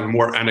want to have a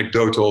more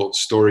anecdotal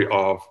story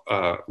of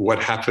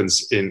what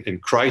happens in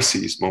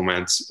crises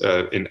moments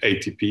in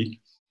ATP,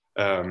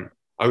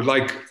 I'd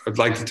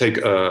like to take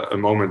a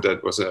moment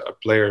that was a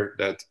player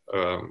that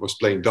was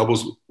playing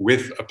doubles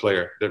with a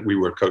player that we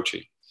were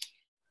coaching.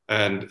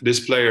 And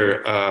this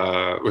player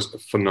was a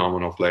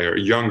phenomenal player, a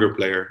younger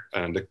player.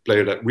 And the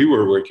player that we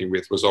were working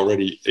with was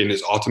already in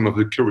his autumn of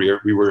his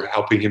career. We were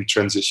helping him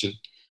transition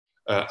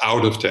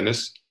out of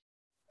tennis.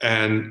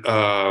 And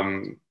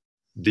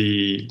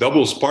the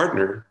doubles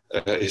partner,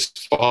 his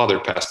father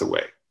passed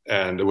away.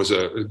 And it was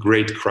a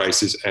great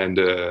crisis. And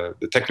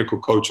the technical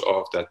coach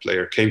of that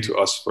player came to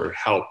us for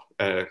help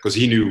because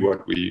he knew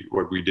what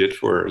we did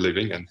for a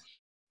living. And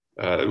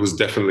it was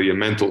definitely a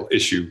mental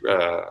issue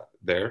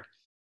there.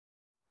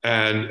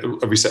 And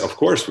we said, of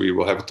course, we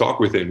will have a talk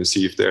with him to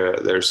see if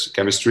there's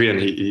chemistry, and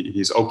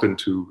he's open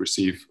to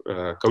receive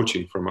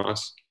coaching from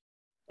us.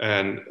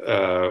 And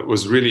it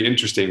was really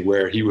interesting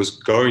where he was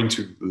going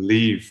to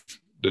leave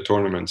the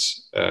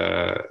tournaments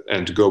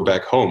and to go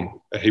back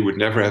home. He would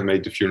never have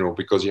made the funeral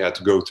because he had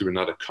to go to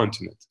another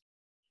continent.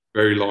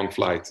 Very long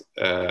flight.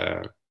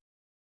 And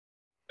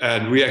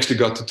we actually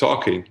got to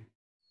talking.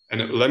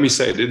 And let me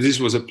say, this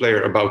was a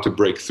player about to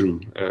break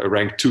through,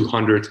 ranked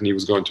 200, and he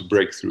was going to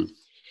break through.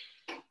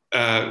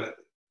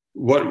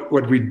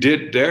 What we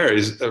did there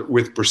is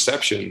with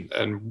perception,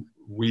 and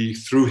we,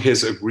 through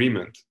his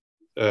agreement,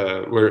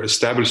 were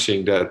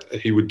establishing that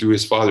he would do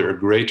his father a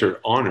greater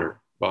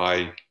honor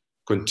by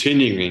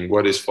continuing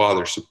what his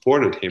father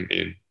supported him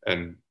in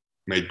and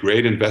made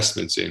great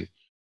investments in.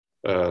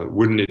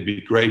 Wouldn't it be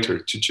greater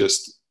to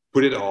just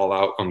put it all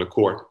out on the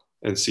court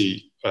and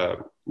see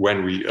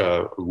when we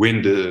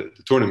win the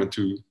tournament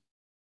to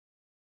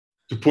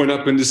point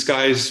up in the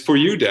skies for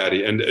you,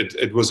 Daddy? And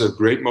it was a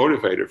great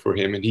motivator for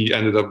him. And he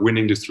ended up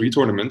winning the 3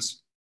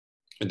 tournaments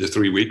in the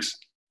 3 weeks.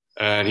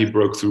 And he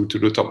broke through to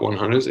the top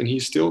 100, and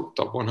he's still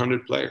top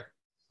 100 player.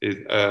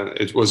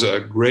 It was a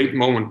great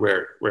moment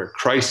where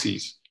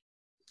crises,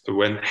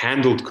 when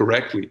handled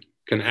correctly,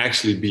 can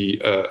actually be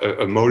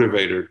a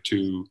motivator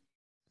to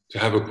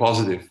have a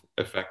positive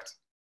effect.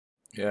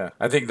 Yeah,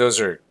 I think those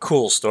are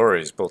cool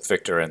stories, both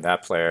Victor and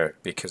that player,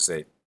 because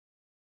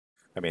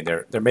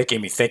they're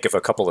making me think of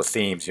a couple of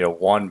themes.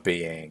 One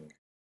being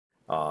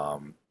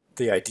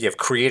the idea of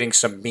creating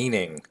some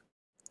meaning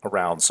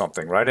around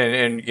something, right?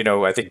 And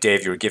I think,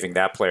 Dave, you were giving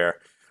that player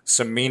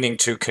some meaning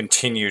to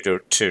continue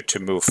to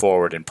move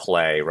forward and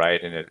play,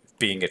 right? And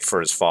being it for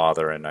his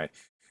father. And I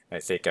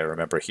think I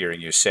remember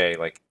hearing you say,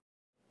 like,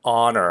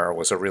 honor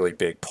was a really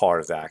big part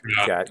of that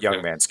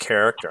young man's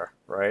character,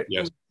 right?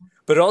 Yes.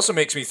 But it also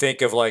makes me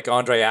think of like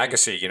Andre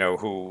Agassi,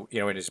 who,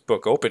 in his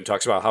book Open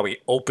talks about how he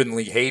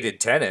openly hated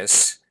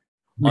tennis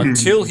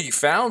until he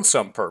found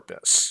some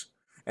purpose,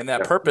 And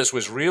that purpose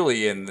was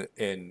really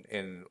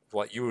in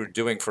what you were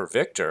doing for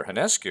Victor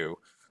Hanescu,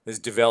 is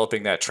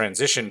developing that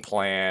transition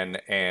plan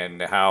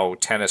and how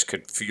tennis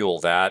could fuel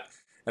that.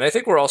 And I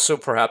think we're also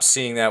perhaps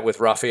seeing that with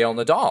Rafael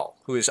Nadal,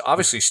 who is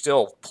obviously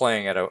still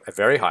playing at a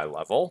very high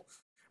level,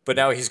 but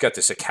now he's got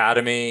this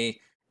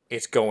academy.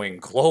 It's going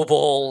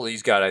global.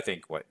 He's got, I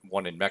think,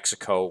 one in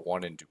Mexico,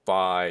 one in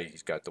Dubai.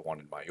 He's got the one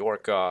in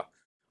Mallorca.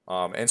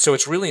 And so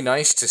it's really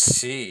nice to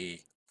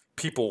see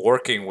people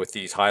working with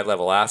these high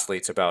level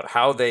athletes about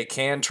how they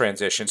can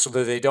transition so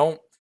that they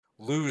don't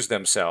lose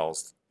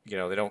themselves. You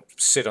know, they don't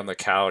sit on the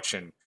couch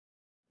and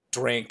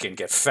drink and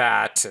get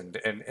fat and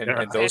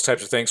those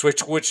types of things,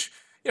 which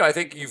I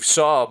think you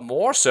saw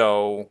more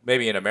so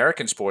maybe in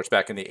American sports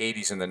back in the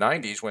 80s and the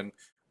 90s when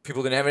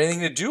people didn't have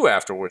anything to do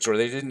afterwards or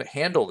they didn't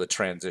handle the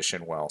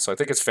transition well. So I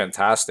think it's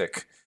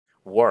fantastic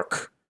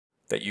work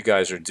that you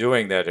guys are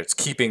doing, that it's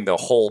keeping the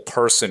whole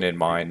person in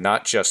mind,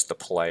 not just the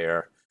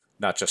player,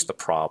 not just the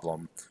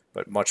problem,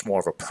 but much more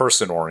of a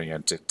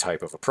person-oriented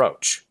type of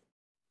approach.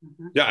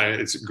 Yeah,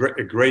 and it's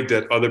great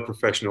that other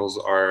professionals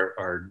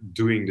are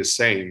doing the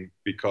same,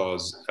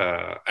 because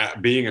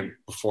being a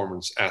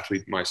performance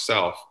athlete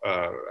myself,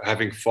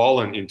 having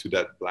fallen into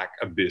that black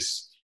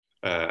abyss,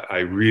 I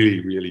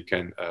really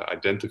can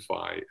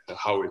identify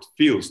how it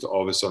feels to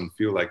all of a sudden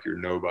feel like you're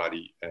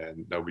nobody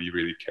and nobody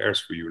really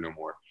cares for you no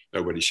more.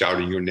 Nobody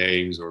shouting your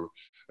names or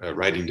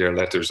writing their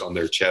letters on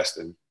their chest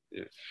and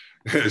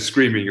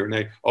screaming your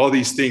name. All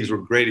these things were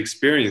great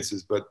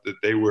experiences, but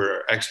they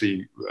were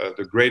actually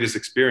the greatest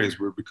experience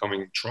were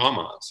becoming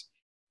traumas,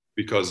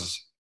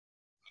 because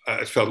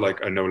it felt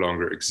like I no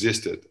longer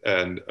existed.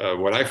 And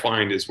what I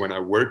find is when I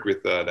work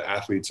with the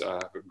athletes, I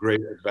have a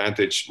great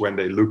advantage when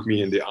they look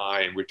me in the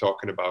eye and we're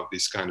talking about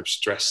this kind of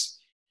stress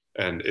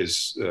and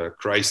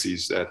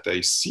crises, that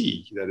they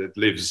see that it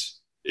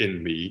lives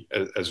in me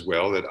as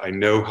well, that I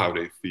know how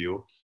they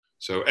feel.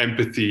 So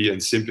empathy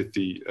and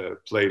sympathy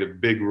played a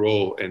big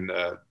role in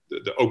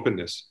the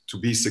openness to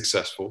be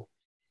successful.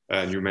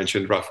 And you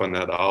mentioned Rafa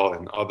Nadal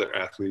and other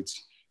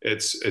athletes.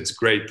 It's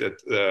great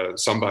that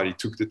somebody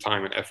took the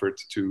time and effort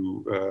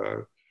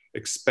to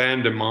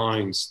expand the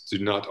minds to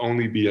not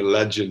only be a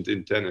legend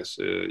in tennis,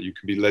 you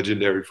can be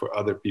legendary for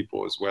other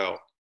people as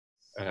well.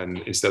 And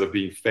instead of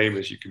being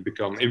famous, you can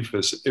become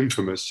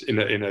infamous in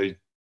a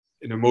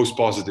most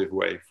positive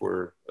way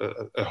for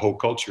a whole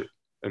culture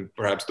and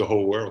perhaps the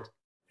whole world.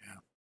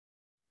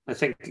 I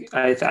think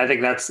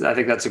that's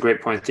a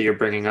great point that you're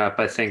bringing up.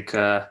 I think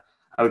I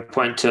would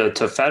point to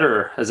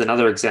Federer as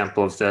another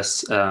example of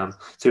this,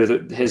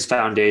 through his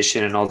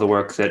foundation and all the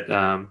work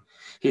that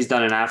he's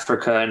done in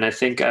Africa. And I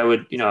think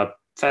Federer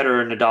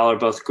and Nadal are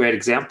both great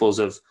examples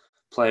of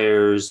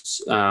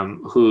players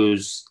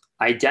whose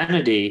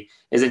identity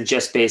isn't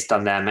just based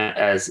on them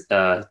as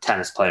a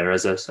tennis player,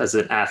 as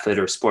an athlete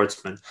or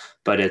sportsman,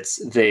 but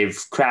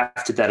they've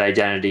crafted that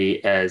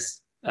identity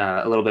as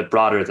a little bit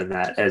broader than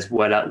that, as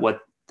what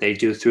they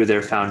do through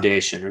their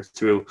foundation or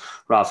through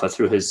Rafa,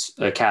 through his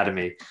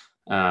academy.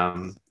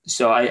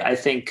 So I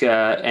think,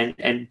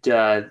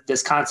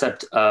 this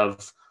concept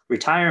of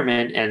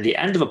retirement and the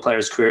end of a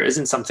player's career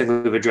isn't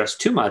something we've addressed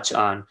too much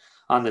on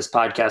this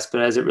podcast,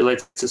 but as it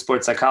relates to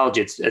sports psychology,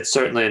 it's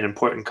certainly an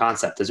important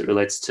concept as it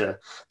relates to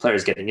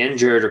players getting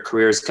injured or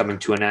careers coming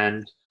to an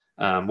end.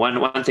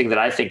 One thing that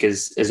I think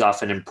is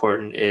often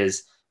important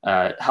is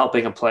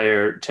helping a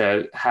player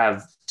to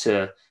have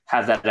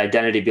that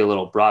identity be a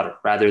little broader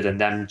rather than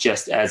them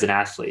just as an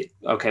athlete.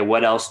 Okay,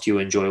 what else do you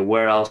enjoy?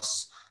 Where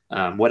else?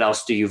 What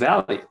else do you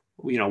value?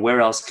 Where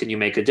else can you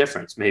make a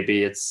difference?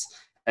 Maybe it's,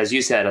 as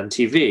you said, on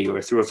TV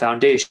or through a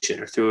foundation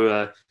or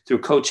through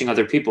coaching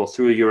other people,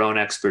 through your own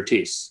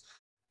expertise.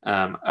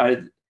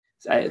 Through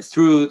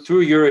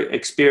your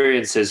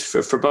experiences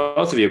for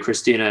both of you,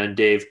 Cristina and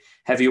Dave,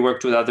 have you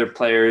worked with other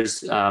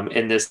players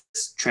in this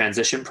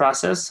transition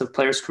process of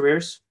players'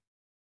 careers?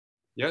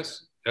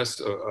 Yes,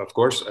 of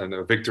course. And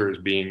Victor is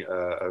being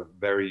a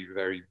very,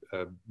 very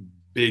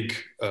big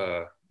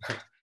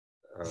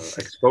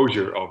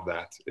exposure of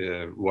that.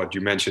 What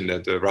you mentioned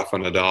that Rafa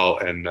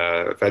Nadal and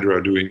Federer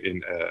are doing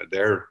in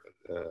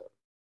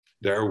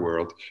their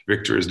world,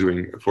 Victor is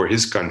doing for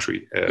his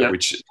country,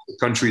 which is a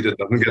country that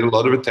doesn't get a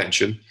lot of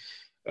attention.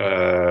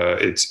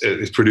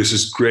 It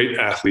produces great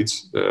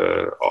athletes,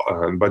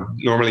 but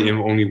normally in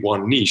only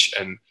one niche.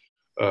 And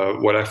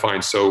what I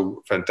find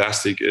so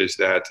fantastic is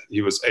that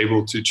he was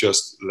able to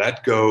just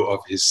let go of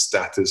his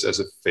status as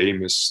a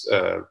famous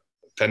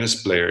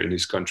tennis player in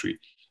his country.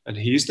 And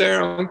he's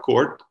there on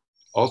court,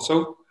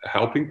 also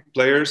helping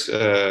players.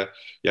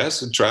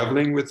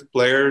 Traveling with the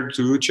player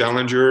to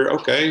challenger.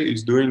 Okay,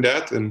 he's doing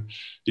that. And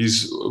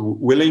he's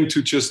willing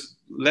to just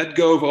let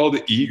go of all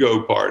the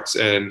ego parts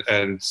and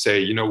say,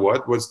 you know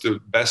what's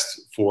the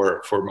best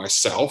for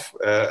myself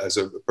as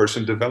a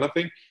person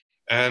developing?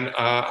 And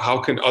how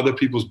can other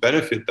people's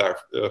benefit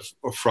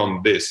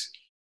from this?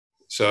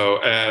 So,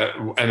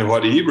 and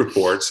what he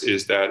reports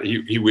is that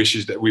he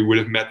wishes that we would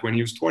have met when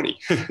he was 20.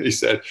 He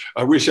said,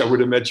 I wish I would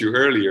have met you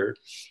earlier,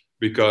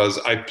 because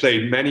I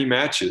played many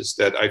matches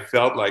that I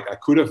felt like I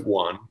could have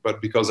won,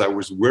 but because I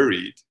was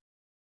worried,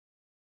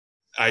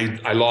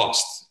 I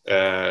lost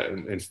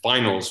in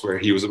finals where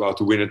he was about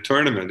to win a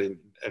tournament.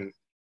 And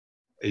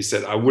he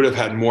said, I would have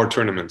had more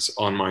tournaments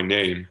on my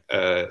name.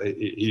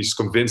 He's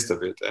convinced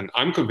of it. And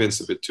I'm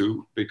convinced of it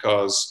too,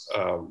 because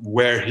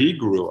where he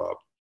grew up,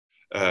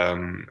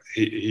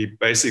 he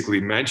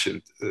basically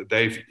mentioned,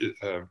 Dave,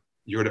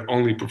 you're the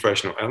only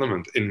professional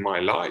element in my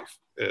life.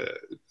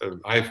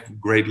 I have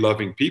great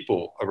loving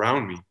people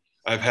around me.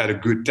 I've had a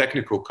good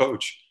technical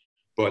coach,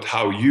 but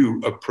how you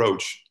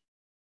approach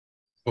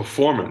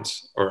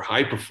performance or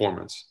high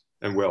performance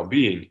and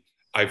well-being,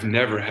 I've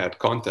never had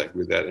contact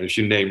with that. And if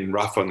you name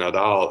Rafa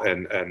Nadal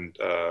and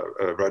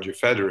Roger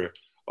Federer,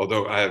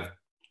 although I have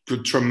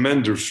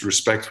tremendous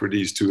respect for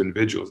these two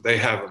individuals, they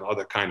have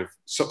another kind of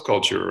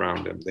subculture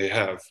around them. They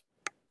have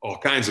all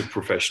kinds of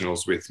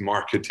professionals with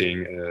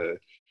marketing,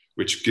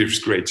 which gives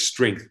great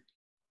strength,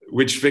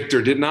 which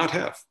Victor did not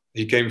have.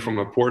 He came from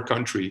a poor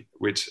country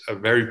with a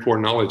very poor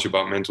knowledge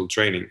about mental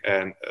training.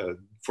 And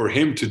for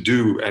him to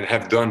do and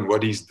have done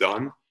what he's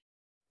done,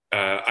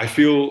 I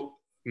feel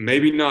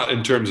maybe not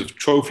in terms of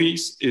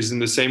trophies is in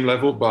the same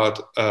level, but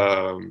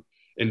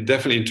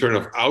definitely in terms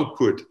of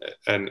output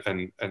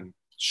and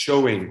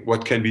showing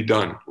what can be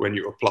done when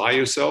you apply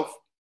yourself,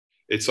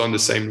 it's on the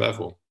same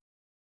level.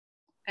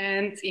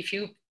 And if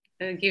you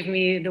give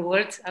me the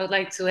word, I would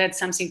like to add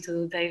something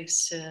to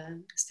Dave's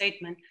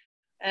statement.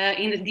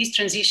 In this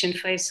transition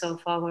phase of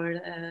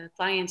our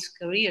clients'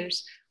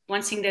 careers,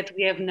 one thing that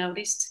we have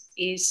noticed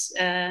is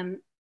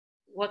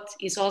what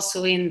is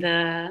also in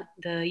the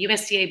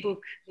USTA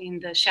book, in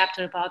the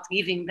chapter about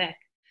giving back,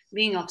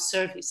 being of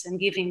service and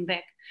giving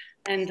back.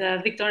 And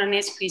Victor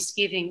Anescu is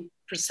giving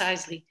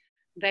precisely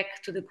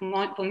back to the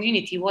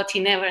community what he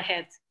never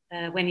had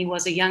when he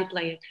was a young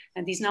player.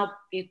 And he's now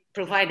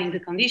providing the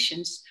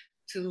conditions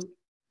to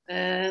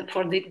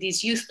for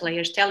these youth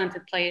players,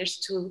 talented players,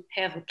 to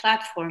have a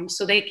platform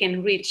so they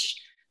can reach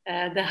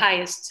the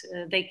highest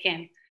they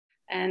can.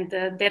 And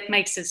that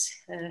makes us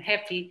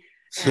happy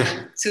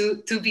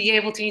to be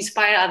able to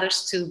inspire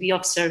others to be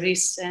of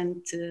service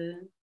and to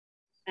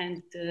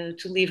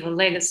leave a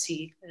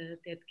legacy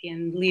that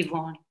can live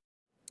on.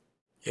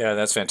 Yeah,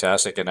 that's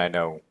fantastic. And I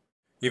know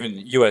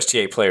even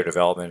USTA player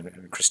development,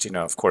 and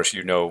Cristina, of course,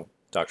 you know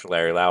Dr.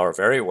 Larry Lauer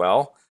very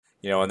well.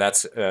 And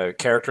that's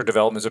character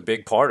development is a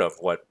big part of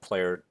what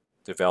player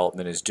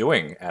development is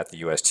doing at the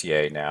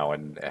USTA now,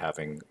 and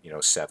having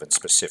 7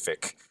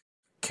 specific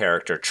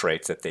character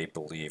traits that they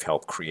believe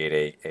help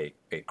create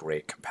a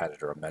great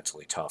competitor, a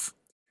mentally tough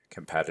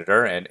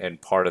competitor,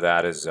 and part of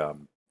that is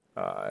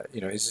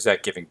is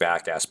that giving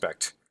back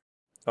aspect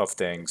of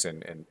things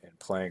and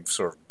playing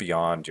sort of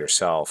beyond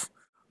yourself.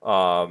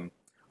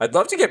 I'd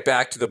love to get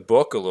back to the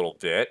book a little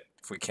bit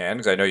if we can,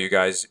 because I know you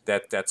guys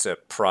that's a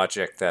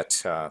project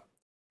that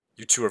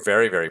you two are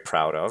very, very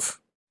proud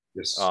of.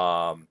 Yes.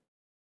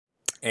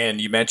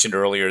 And you mentioned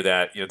earlier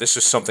that this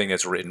is something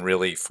that's written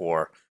really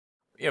for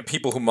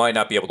people who might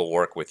not be able to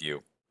work with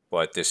you,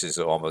 but this is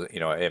almost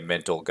a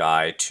mental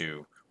guide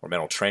to, or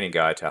mental training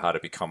guide to, how to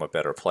become a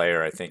better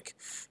player. I think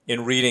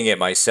in reading it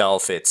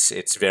myself,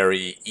 it's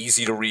very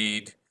easy to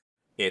read.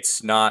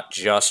 It's not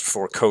just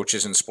for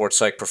coaches and sports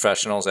psych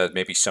professionals, as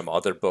maybe some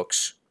other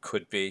books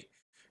could be.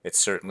 It's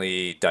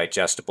certainly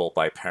digestible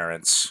by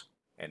parents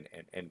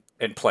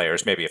and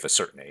players, maybe of a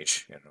certain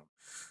age,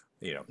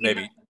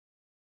 maybe.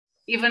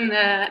 Even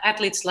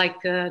athletes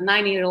like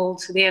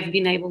 9-year-olds, they have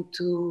been able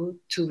to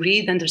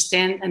read,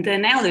 understand, and the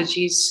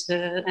analogies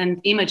and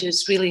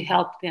images really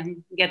help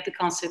them get the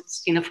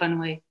concepts in a fun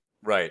way.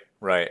 Right.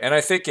 And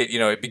I think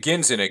it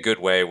begins in a good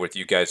way with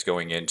you guys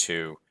going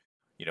into,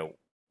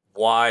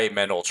 why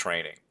mental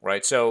training,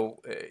 right?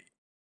 So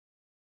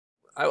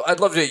I'd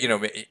love to,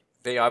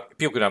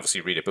 people can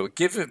obviously read it, but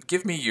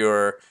give me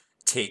your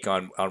take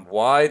on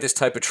why this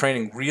type of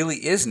training really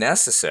is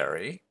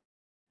necessary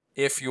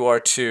if you are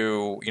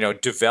to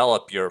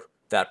develop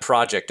that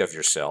project of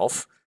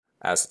yourself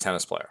as a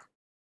tennis player.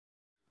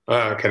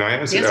 Can I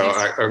answer?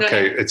 Yes.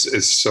 Okay,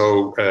 it's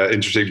so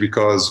interesting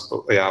because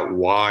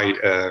why?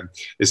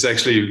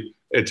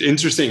 It's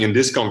interesting in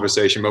this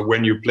conversation, but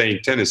when you're playing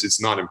tennis, it's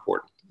not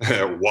important.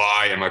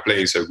 Why am I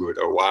playing so good,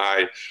 or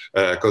why?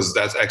 Because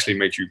that actually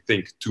makes you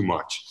think too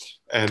much.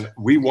 And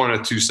we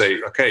wanted to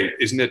say, okay,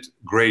 isn't it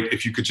great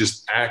if you could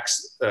just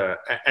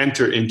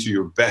enter into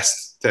your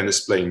best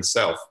tennis playing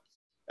self?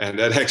 And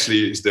that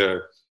actually is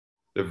the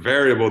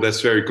variable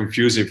that's very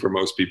confusing for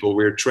most people.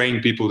 We're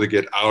training people to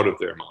get out of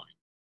their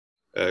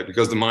mind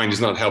because the mind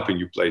is not helping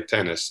you play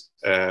tennis.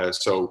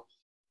 So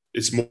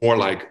it's more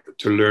like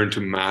to learn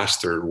to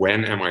master,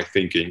 when am I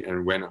thinking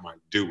and when am I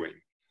doing?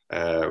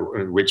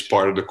 Which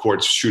part of the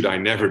court should I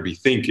never be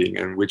thinking,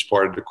 and which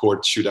part of the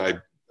court should I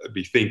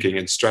be thinking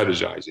and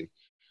strategizing,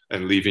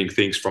 and leaving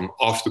things from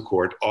off the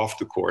court,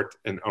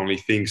 and only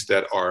things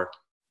that are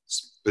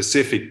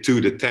specific to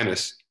the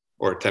tennis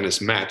or tennis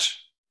match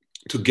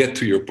to get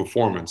to your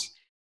performance.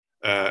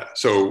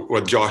 So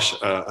what Josh,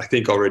 I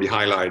think, already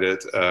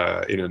highlighted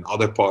in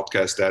another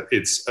podcast, that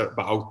it's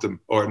about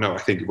I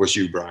think it was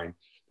you, Brian,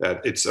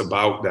 that it's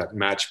about that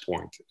match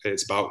point.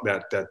 It's about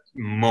that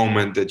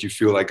moment that you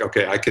feel like,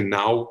 okay, I can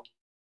now,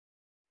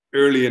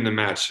 early in the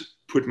match,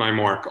 put my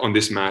mark on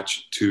this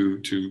match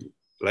to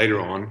later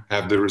on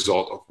have the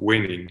result of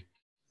winning.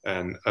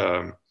 And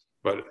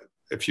but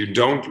if you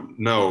don't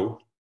know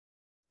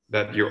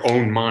that your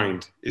own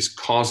mind is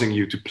causing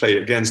you to play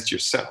against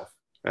yourself,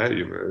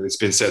 it's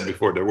been said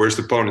before, the worst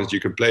opponent you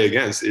can play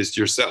against is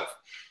yourself.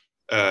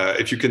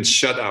 If you can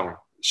shut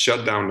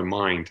down the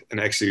mind and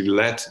actually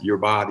let your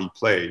body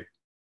play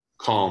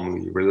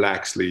calmly,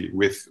 relaxedly,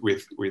 with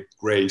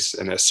grace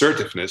and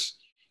assertiveness,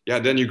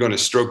 then you're going to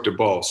stroke the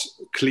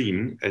balls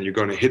clean, and you're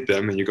going to hit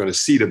them, and you're going to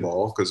see the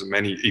ball. Because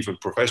many, even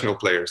professional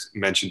players,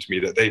 mentioned to me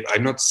that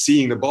I'm not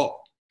seeing the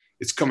ball.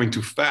 It's coming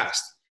too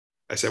fast.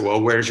 I said,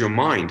 well, where's your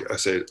mind? I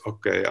said,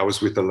 okay, I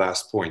was with the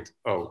last point.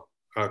 Oh,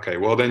 okay,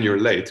 well, then you're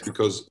late,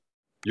 because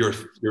your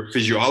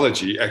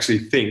physiology actually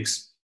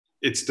thinks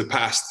it's the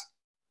past.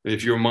 And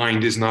if your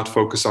mind is not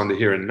focused on the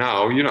here and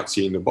now, you're not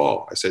seeing the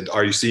ball. I said,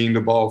 are you seeing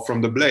the ball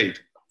from the blade,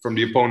 from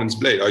the opponent's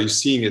blade? Are you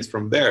seeing it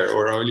from there?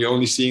 Or are you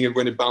only seeing it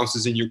when it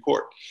bounces in your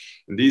court?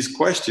 And these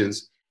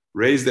questions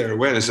raise their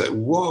awareness that,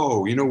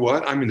 whoa, you know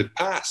what? I'm in the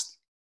past.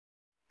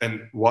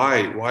 And why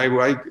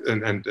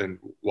and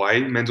why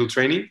mental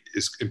training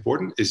is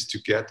important is to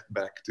get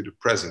back to the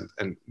present.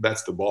 And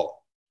that's the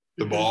ball.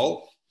 The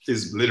ball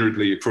is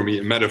literally, for me,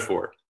 a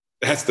metaphor.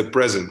 That's the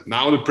present.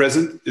 Now the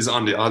present is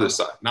on the other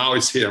side. Now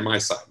it's here, my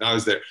side. Now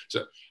it's there.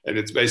 So, and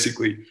it's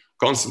basically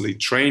constantly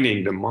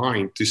training the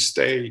mind to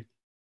stay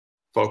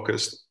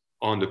focused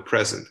on the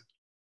present.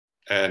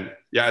 And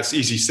it's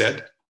easy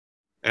said.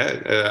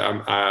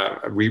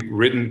 We've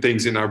written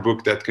things in our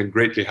book that can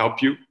greatly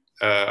help you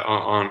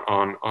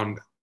on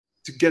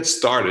to get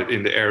started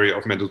in the area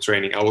of mental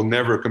training. I will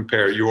never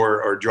compare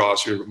your or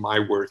Josh or my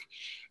work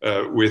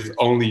with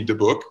only the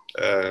book.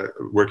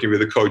 Working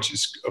with a coach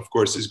is, of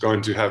course, is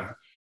going to have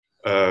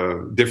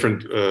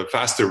different,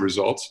 faster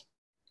results.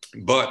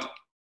 But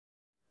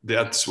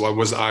that's what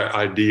was our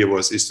idea,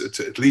 is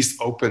to at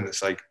least open.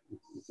 It's like,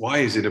 why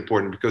is it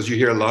important? Because you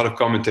hear a lot of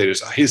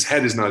commentators, his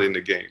head is not in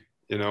the game,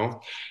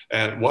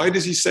 And why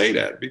does he say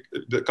that?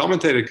 The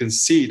commentator can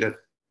see that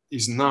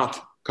he's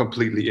not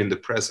completely in the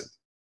present.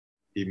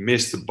 He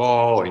missed the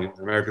ball in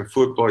American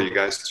football. You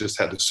guys just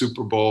had the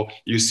Super Bowl.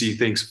 You see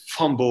things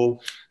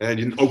fumble, and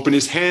he didn't open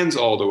his hands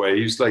all the way.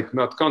 He's like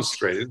not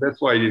concentrated. That's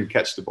why he didn't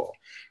catch the ball.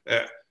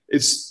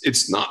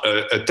 It's not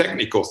a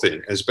technical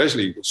thing,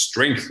 especially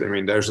strength. I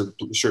mean, there's a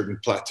certain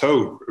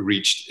plateau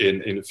reached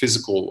in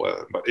physical,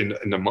 but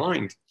in the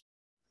mind,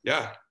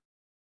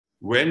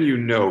 when you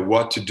know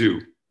what to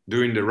do,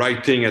 doing the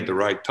right thing at the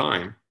right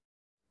time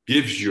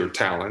gives your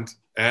talent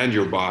and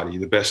your body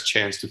the best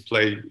chance to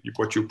play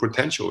what your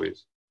potential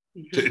is.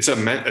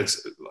 I'm not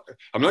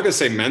going to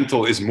say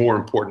mental is more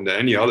important than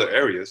any other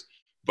areas,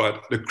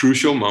 but the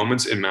crucial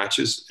moments in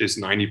matches is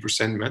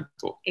 90%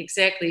 mental.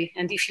 Exactly.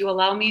 And if you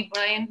allow me,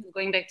 Brian,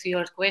 going back to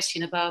your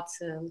question about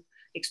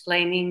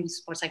explaining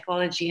sports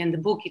psychology and the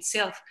book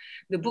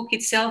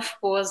itself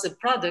was a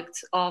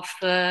product of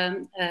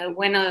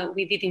when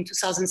we did in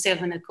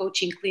 2007 a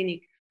coaching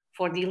clinic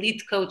for the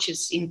elite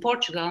coaches in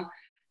Portugal.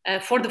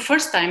 For the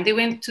first time, they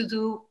went to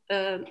do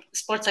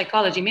sports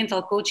psychology,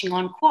 mental coaching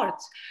on court.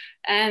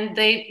 And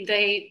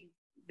they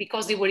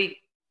because they were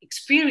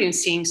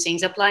experiencing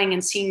things, applying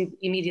and seeing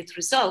immediate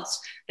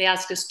results, they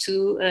asked us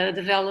to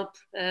develop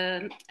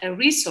a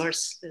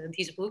resource,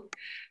 this book.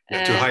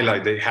 To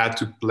highlight, they had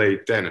to play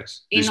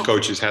tennis. These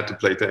coaches had to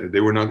play tennis. They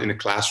were not in a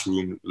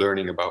classroom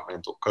learning about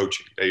mental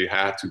coaching. They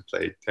had to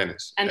play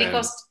tennis. And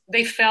because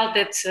they felt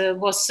that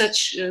was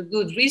such a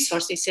good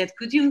resource, they said,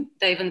 could you,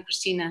 Dave and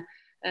Cristina,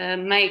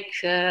 make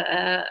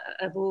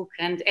a book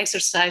and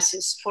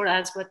exercises for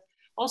us, but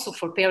also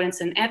for parents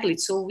and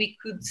athletes, so we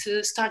could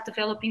start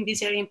developing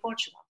this area in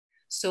Portugal.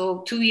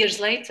 So 2 years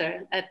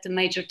later, at the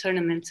major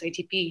tournament,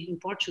 ATP in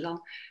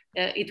Portugal,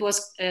 it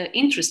was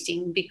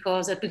interesting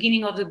because at the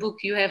beginning of the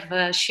book, you have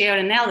a chair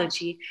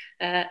analogy,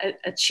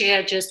 a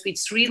chair just with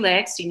 3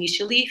 legs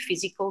initially,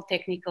 physical,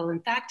 technical,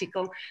 and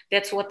tactical.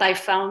 That's what I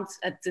found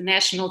at the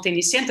National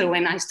Tennis Center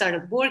when I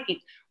started working.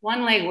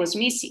 1 leg was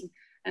missing.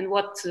 And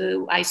what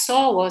I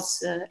saw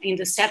was in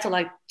the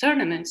satellite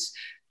tournaments,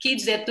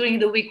 kids that during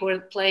the week were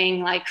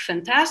playing like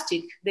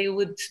fantastic. They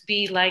would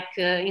be like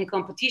in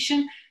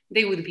competition.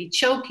 They would be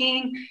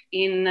choking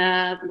in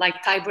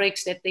like tie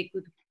breaks that they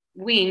could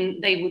win.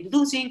 They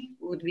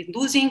would be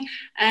losing.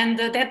 And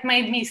that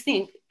made me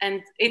think.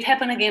 And it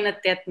happened again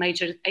at that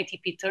major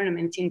ATP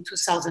tournament in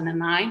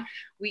 2009.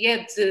 We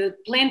had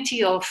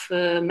plenty of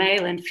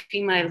male and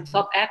female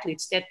top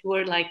athletes that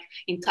were like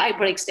in tie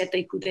breaks that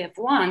they could have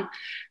won.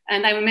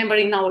 And I remember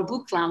in our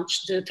book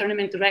launch, the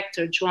tournament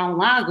director, João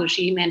Lagos,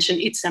 he mentioned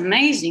it's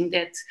amazing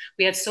that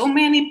we had so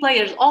many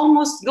players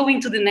almost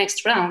going to the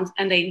next round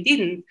and they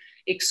didn't,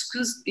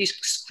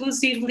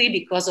 exclusively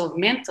because of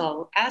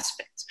mental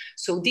aspects.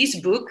 So this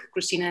book,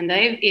 Cristina and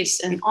Dave, is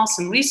an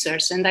awesome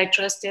resource. And I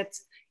trust that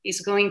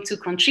is going to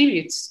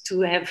contribute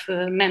to have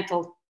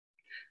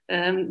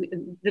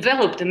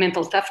develop the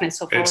mental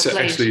toughness of our players. It's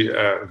actually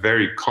a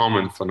very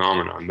common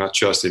phenomenon, not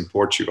just in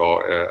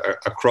Portugal.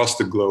 Across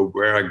the globe,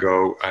 where I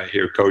go, I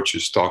hear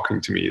coaches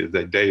talking to me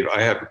that, Dave,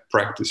 I have a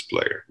practice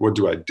player. What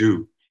do I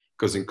do?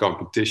 Because in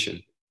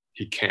competition,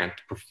 he can't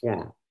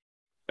perform.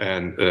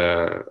 And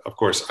of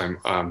course,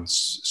 I'm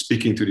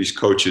speaking to these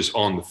coaches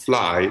on the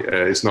fly.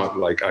 It's not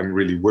like I'm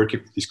really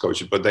working with these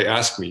coaches, but they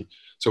ask me,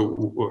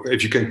 so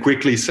if you can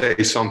quickly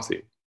say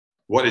something,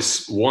 what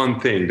is one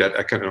thing that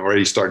I can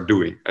already start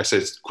doing? I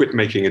said, quit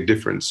making a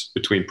difference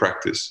between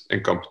practice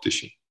and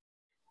competition.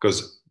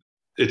 Because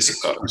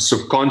it's a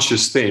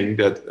subconscious thing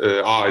that,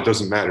 it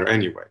doesn't matter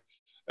anyway.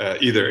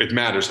 Either it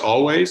matters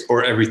always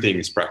or everything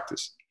is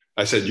practice.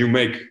 I said, you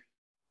make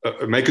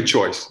a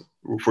choice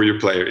for your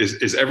player.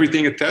 Is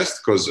everything a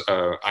test? Because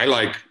I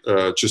like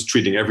just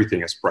treating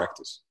everything as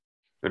practice.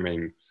 I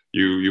mean,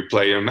 you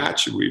play a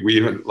match. We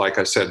even, like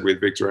I said, with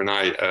Victor and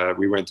I,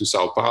 we went to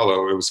Sao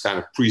Paulo. It was kind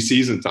of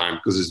pre-season time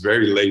because it's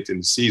very late in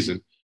the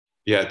season.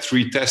 He had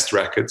 3 test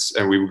rackets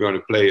and we were going to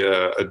play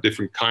a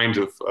different kind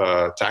of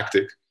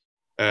tactic.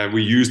 And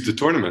we used the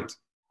tournament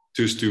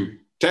just to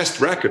test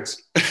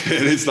rackets.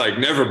 And it's like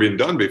never been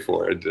done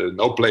before.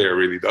 No player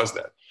really does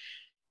that.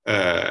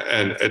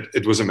 And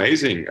it was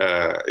amazing.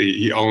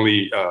 He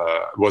only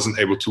wasn't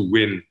able to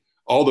win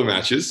all the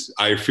matches,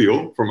 I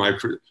feel,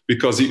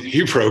 because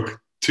he broke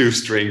 2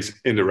 strings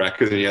in the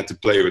racket and he had to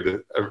play with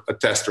a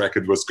test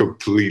racket was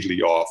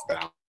completely off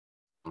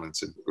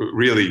balance.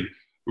 Really,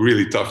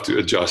 really tough to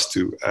adjust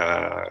to.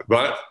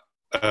 But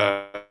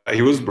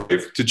he was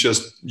brave to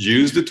just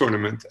use the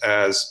tournament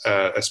as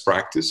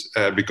practice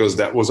because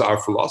that was our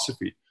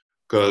philosophy.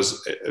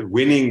 Because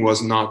winning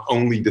was not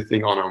only the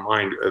thing on our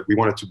mind. We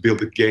wanted to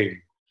build a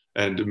game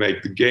and to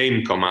make the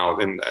game come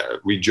out. And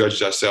we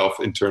judged ourselves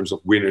in terms of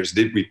winners.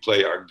 Did we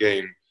play our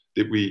game?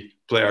 Did we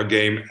play our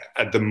game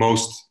at the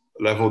most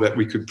level that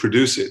we could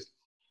produce it?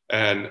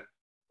 And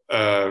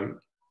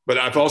but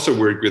I've also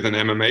worked with an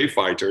MMA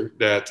fighter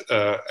that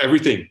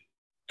everything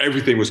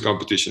was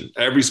competition.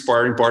 Every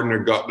sparring partner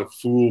got the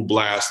full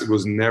blast. It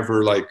was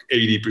never like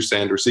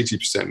 80% or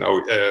 60%.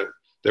 No,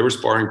 there were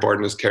sparring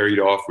partners carried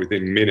off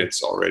within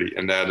minutes already,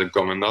 and there had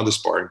come another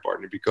sparring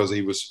partner because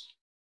he was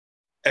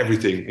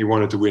everything. He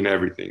wanted to win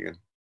everything,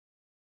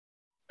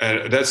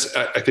 and that's,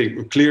 I think,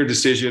 a clear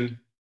decision.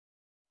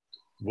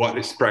 What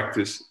is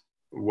practice?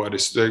 What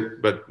is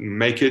but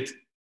make it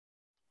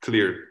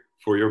clear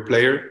for your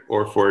player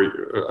or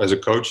for as a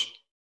coach.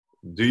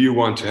 Do you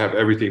want to have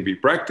everything be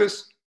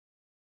practice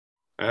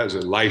as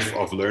a life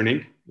of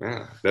learning?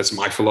 Yeah, that's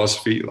my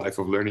philosophy, life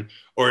of learning.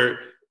 Or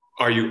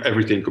are you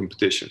everything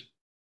competition?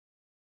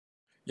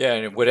 Yeah,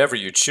 and whatever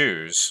you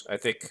choose, I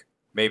think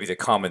maybe the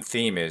common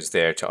theme is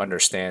there to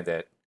understand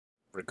that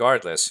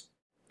regardless,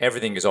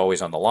 everything is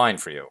always on the line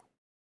for you.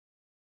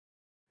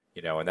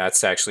 You know, and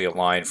that's actually a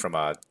line from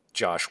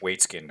Josh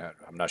Waitzkin.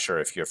 I'm not sure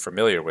if you're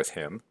familiar with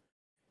him.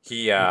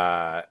 He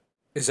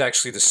is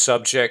actually the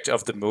subject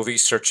of the movie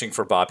Searching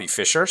for Bobby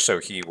Fischer. So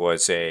he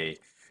was a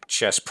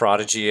chess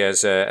prodigy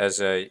as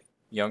a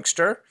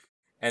youngster.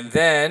 And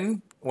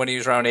then when he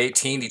was around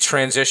 18, he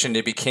transitioned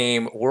and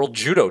became world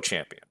judo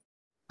champion.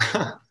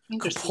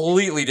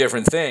 Completely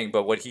different thing,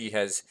 but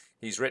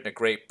he's written a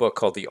great book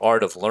called The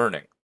Art of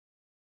Learning.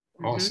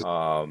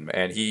 Awesome.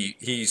 And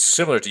he's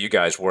similar to you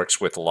guys,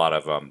 works with a lot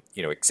of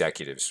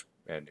executives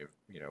and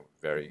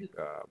very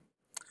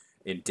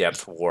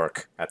in-depth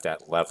work at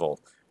that level.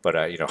 But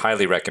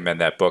highly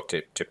recommend that book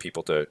to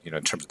people to in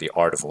terms of the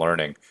art of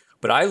learning.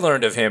 But I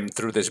learned of him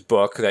through this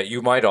book that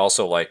you might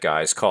also like,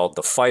 guys, called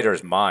The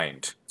Fighter's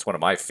Mind. It's one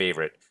of my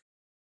favorite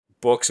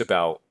books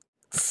about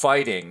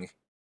fighting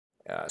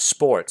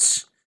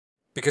sports,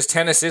 because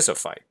tennis is a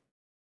fight.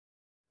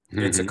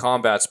 It's a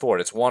combat sport.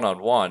 It's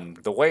one-on-one.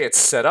 The way it's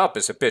set up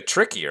is a bit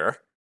trickier.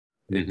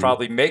 It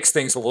probably makes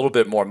things a little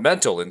bit more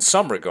mental in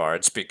some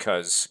regards,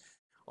 because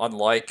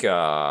unlike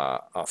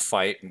a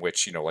fight in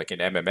which, like in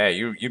MMA,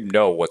 you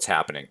know what's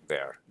happening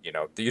there.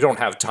 You don't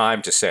have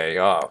time to say,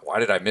 oh, why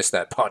did I miss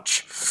that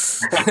punch?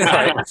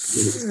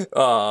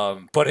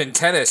 But in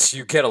tennis,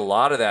 you get a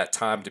lot of that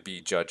time to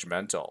be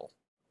judgmental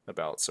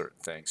about certain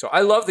things. So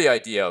I love the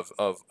idea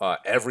of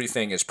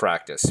everything is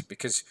practice,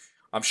 because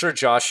I'm sure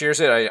Josh hears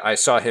it. I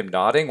saw him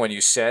nodding when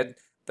you said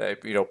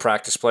that,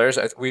 practice players.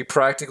 We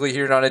practically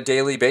hear it on a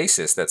daily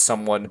basis that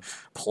someone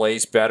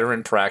plays better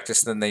in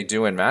practice than they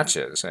do in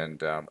matches.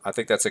 And I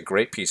think that's a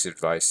great piece of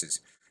advice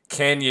is,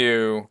 can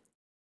you,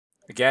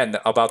 again,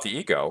 about the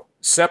ego,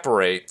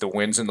 separate the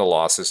wins and the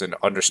losses and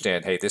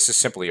understand, hey, this is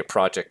simply a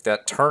project.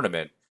 That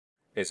tournament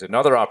is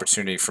another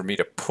opportunity for me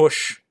to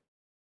push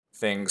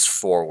things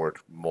forward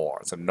more.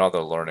 It's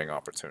another learning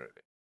opportunity.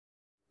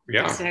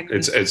 Yeah, Exactly.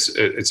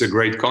 It's a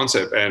great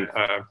concept, and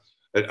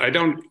I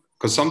don't,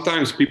 because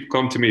sometimes people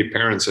come to me,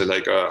 parents are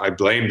like, I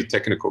blame the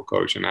technical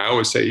coach, and I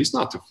always say he's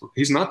not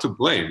to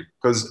blame,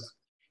 because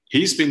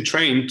he's been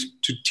trained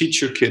to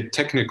teach your kid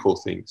technical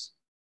things.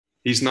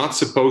 He's not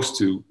supposed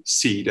to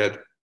see that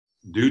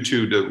due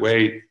to the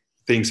way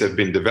things have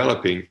been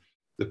developing,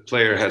 the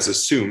player has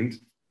assumed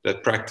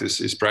that practice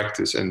is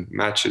practice and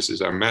matches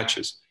is our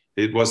matches.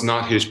 It was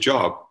not his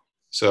job.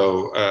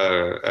 So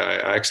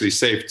I actually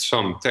saved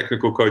some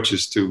technical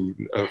coaches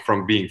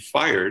from being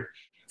fired.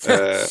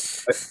 I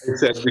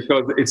said,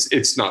 because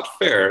it's not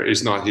fair,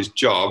 it's not his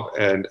job,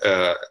 and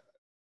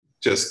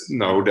just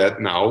know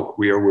that now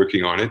we are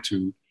working on it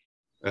to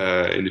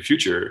in the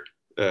future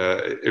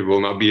it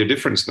will not be a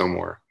difference no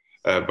more.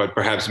 But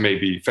perhaps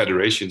maybe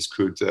federations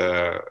could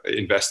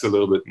invest a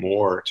little bit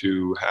more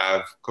to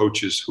have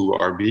coaches who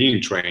are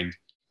being trained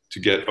to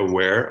get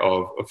aware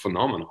of a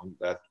phenomenon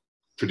that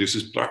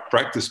produces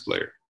practice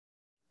player.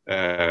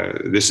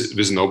 This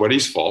is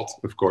nobody's fault,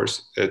 of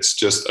course. It's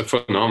just a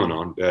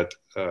phenomenon that,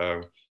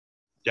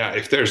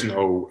 if there's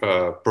no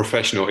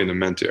professional in the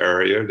mental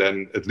area,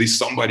 then at least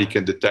somebody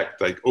can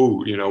detect, like,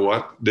 oh, you know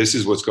what, this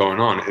is what's going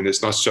on. And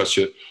it's not such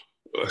a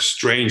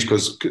strange,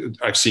 because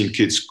I've seen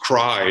kids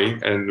cry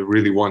and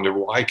really wonder,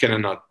 why can I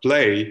not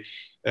play?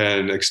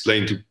 And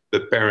explain to the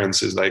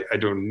parents is like, I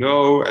don't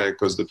know,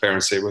 because the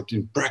parents say, well,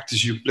 in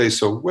practice you play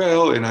so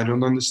well, and I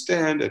don't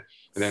understand.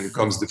 And then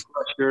comes the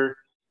pressure,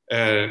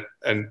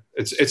 and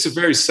it's a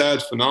very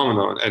sad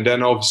phenomenon. And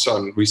then all of a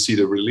sudden we see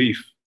the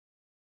relief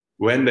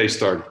when they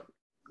start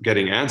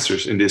getting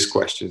answers in these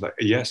questions, like,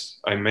 yes,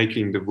 I'm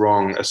making the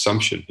wrong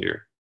assumption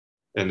here.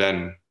 And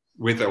then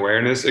with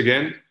awareness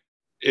again,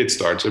 it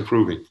starts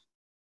improving.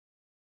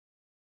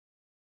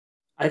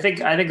 I think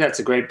that's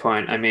a great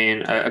point. I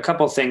mean, a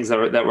couple of things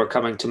that were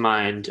coming to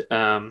mind.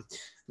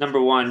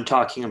 Number one,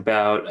 talking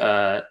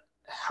about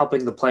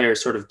helping the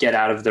players sort of get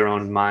out of their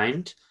own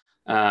mind.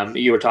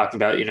 You were talking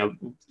about,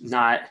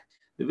 not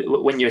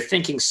when you're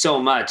thinking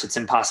so much, it's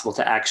impossible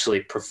to actually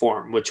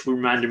perform, which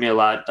reminded me a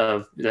lot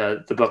of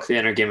the book, The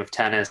Inner Game of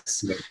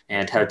Tennis,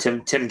 and how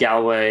Tim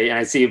Galloway, and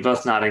I see you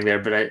both nodding there,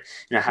 but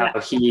how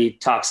he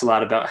talks a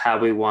lot about how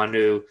we want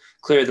to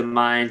clear the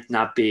mind,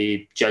 not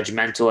be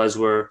judgmental as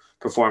we're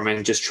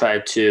performing, just try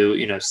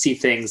to, see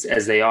things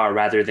as they are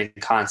rather than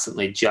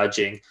constantly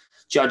judging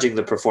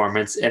the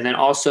performance. And then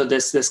also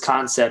this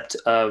concept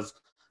of,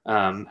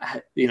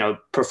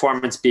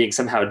 performance being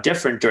somehow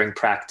different during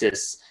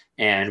practice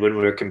and when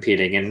we were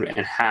competing,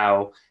 and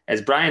how,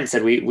 as Brian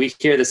said, we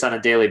hear this on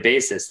a daily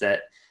basis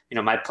that,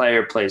 my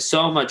player plays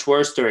so much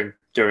worse during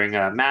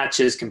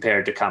matches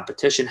compared to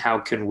competition. How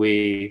can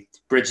we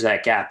bridge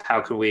that gap?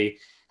 How can we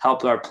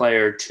help our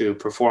player to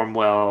perform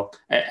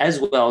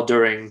as well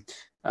during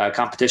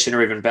competition,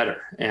 or even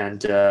better?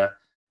 And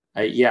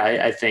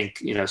I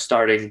think,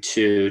 starting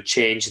to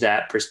change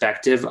that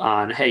perspective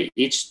on, hey,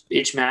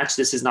 each match,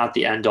 this is not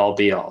the end all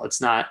be all. It's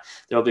not,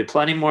 there'll be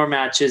plenty more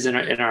matches in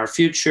our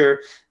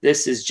future.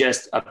 This is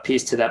just a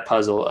piece to that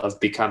puzzle of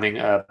becoming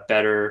a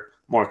better,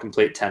 more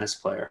complete tennis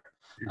player.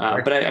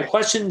 But a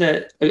question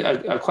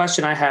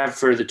I have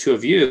for the two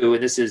of you,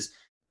 and this is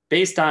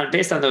based on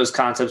those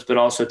concepts, but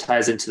also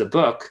ties into the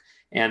book,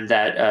 and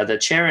that the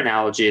chair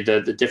analogy,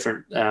 the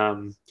different,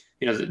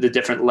 the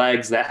different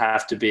legs that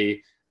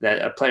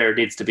a player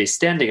needs to be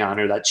standing on,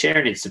 or that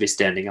chair needs to be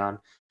standing on.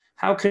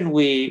 How can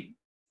we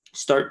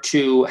start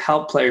to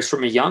help players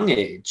from a young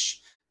age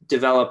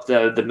develop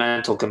the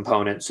mental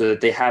component, so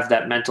that they have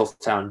that mental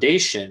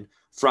foundation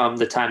from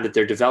the time that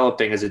they're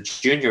developing as a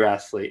junior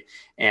athlete,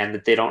 and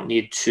that they don't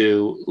need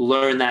to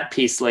learn that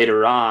piece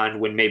later on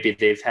when maybe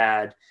they've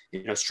had,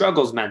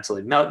 struggles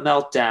mentally,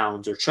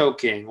 meltdowns or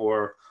choking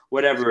or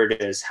whatever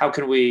it is? How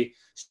can we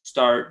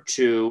start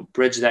to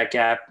bridge that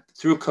gap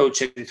through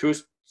coaching, through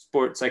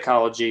sport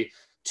psychology,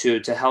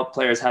 to help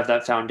players have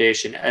that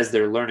foundation as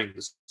they're learning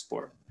the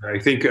sport? I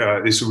think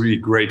this is really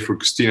great for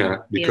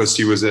Cristina, because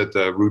she was at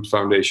the Root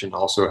Foundation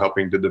also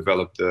helping to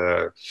develop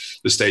the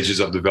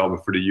stages of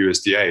development for the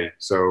USTA.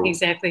 So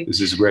exactly,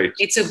 this is great.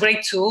 It's a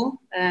great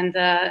tool, and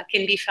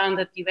can be found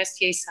at the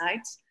USTA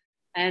site.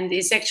 And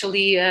it's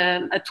actually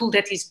a tool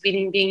that is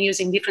being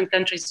used in different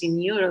countries in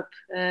Europe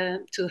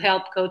to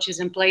help coaches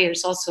and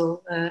players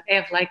also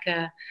have like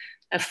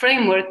a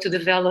framework to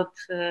develop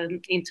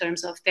in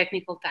terms of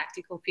technical,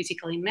 tactical,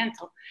 physical, and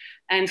mental.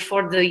 And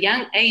for the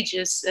young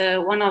ages,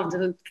 one of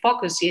the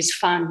focus is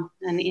fun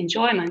and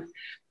enjoyment.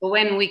 But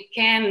when we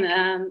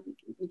can,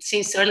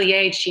 since early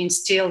age,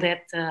 instill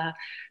that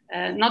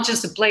not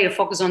just the player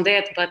focus on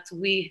that, but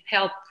we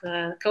help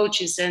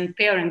coaches and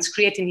parents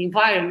create an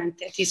environment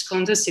that is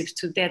conducive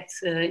to that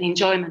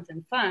enjoyment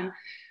and fun,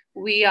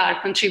 we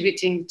are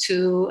contributing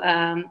to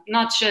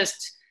not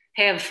just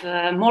have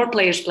more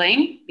players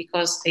playing,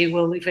 because they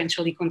will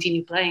eventually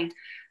continue playing,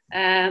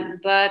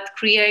 but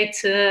create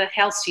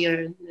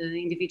healthier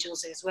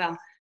individuals as well.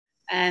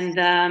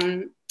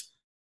 And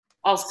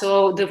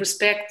also the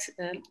respect,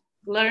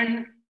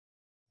 learn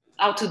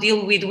how to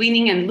deal with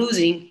winning and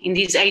losing in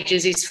these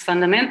ages is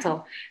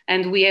fundamental.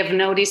 And we have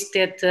noticed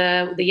that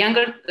the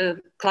younger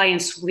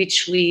clients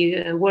which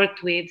we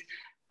worked with,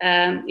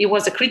 it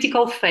was a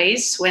critical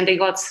phase when they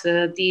got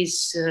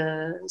these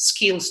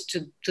skills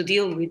to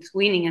deal with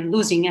winning and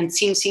losing, and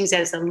seeing things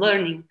as a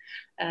learning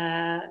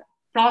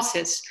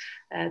process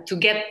to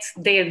get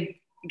their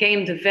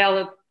game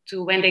developed,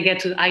 to when they get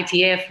to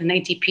ITF and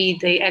ATP,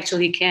 they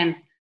actually can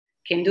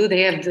can do.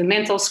 They have the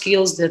mental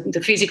skills,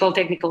 the physical,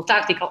 technical,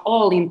 tactical,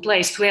 all in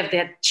place to have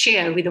that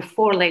chair with the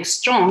four legs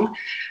strong.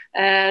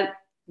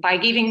 By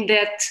giving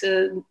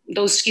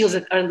those skills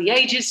at early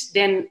ages,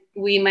 then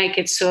we make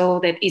it so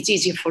that it's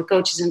easier for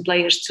coaches and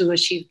players to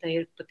achieve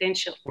their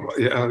potential. Well,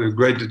 yeah,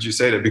 great that you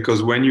say that,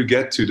 because when you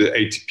get to the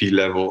ATP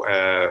level,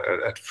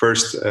 at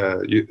first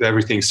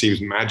everything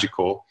seems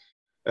magical.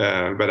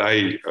 But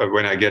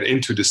when I get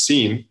into the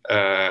scene,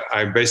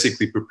 I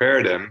basically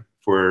prepare them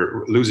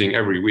for losing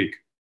every week.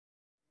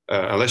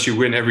 Unless you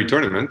win every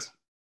tournament,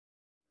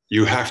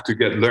 you have to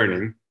get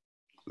learning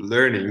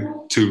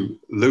to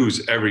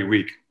lose every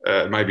week.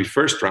 It might be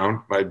first round,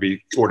 might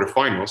be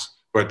quarterfinals,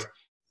 but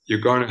you're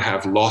going to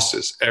have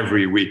losses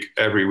every week,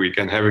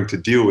 and having to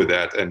deal with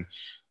that. And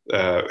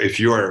if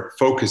your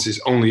focus is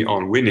only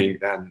on winning,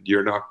 then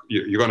you're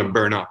going to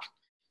burn up.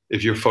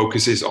 If your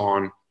focus is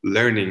on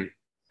learning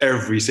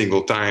every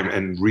single time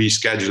and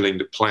rescheduling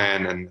the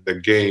plan and the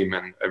game,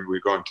 and we're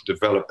going to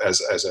develop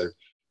as a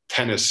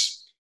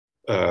tennis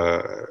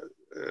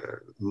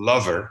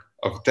lover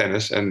of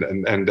tennis,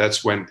 and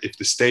that's when, if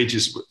the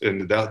stages in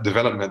the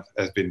development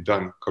has been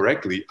done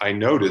correctly, I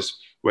notice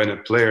when a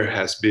player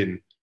has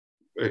been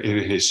in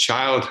his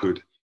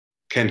childhood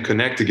can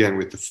connect again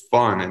with the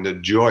fun and the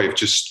joy of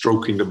just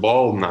stroking the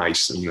ball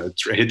nice and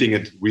hitting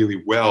it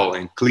really well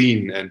and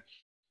clean, and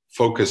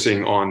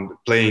focusing on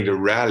playing the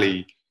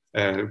rally,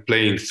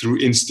 playing through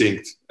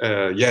instinct.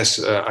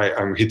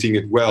 I'm hitting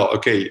it well.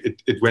 Okay,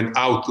 it went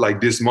out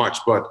like this much,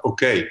 but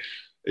okay,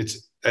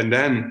 and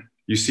then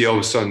you see all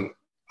of a sudden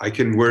I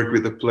can work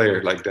with a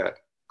player like that,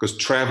 because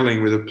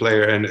traveling with a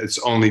player and it's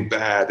only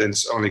bad and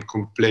it's only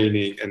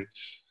complaining, and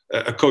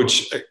a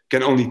coach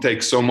can only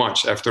take so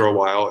much after a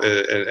while.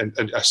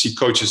 And I see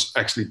coaches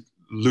actually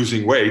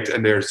losing weight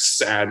and they're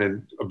sad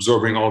and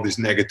absorbing all this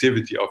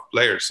negativity of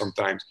players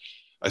sometimes.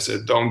 I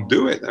said, don't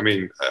do it. I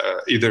mean,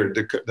 either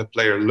the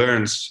player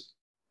learns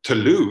to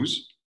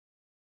lose,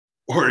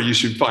 or you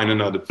should find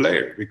another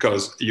player,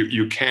 because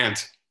you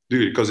can't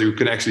do it, because you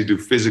can actually do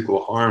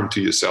physical harm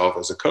to yourself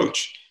as a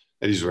coach.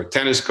 And these were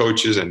tennis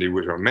coaches, and they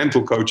were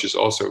mental coaches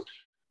also.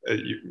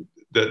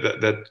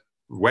 That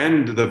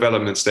when the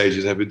development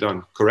stages have been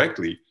done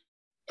correctly,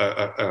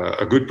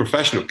 a good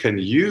professional can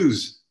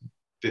use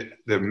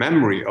the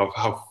memory of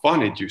how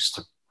fun it used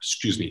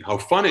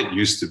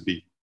to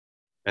be,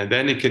 and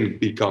then it can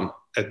become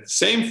at the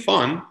same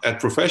fun at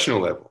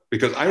professional level.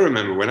 Because I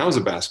remember when I was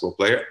a basketball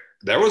player,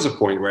 there was a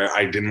point where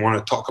I didn't want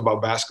to talk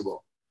about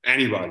basketball.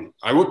 Anybody,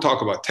 I would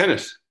talk about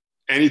tennis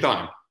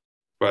anytime,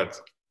 but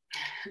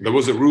there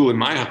was a rule in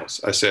my house.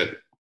 I said,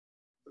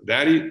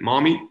 Daddy,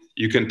 Mommy,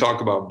 you can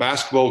talk about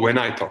basketball when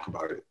I talk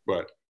about it,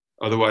 but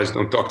otherwise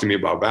don't talk to me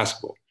about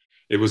basketball.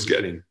 It was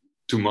getting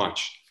too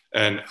much.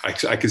 And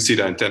I can see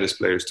that in tennis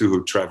players too,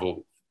 who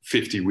travel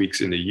 50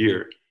 weeks in a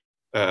year.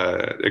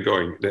 They're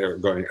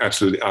going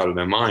absolutely out of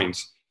their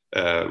minds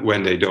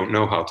when they don't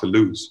know how to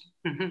lose.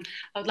 Mm-hmm.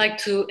 I would like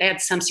to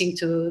add something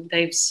to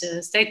Dave's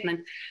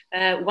statement.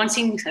 One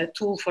thing, a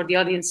tool for the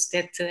audience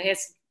that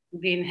has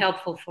been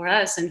helpful for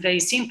us and very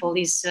simple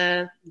is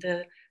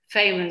the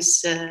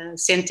famous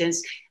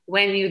sentence,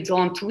 when you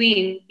don't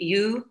win,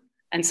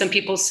 and some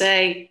people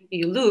say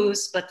you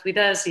lose, but with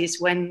us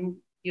is when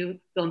you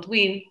don't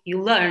win,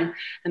 you learn.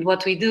 And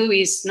what we do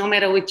is, no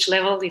matter which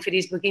level, if it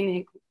is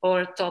beginning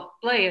or top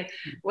player,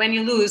 when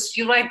you lose,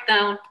 you write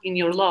down in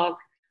your log,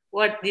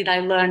 what did I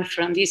learn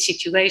from this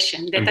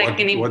situation that I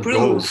can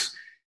improve?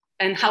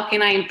 And how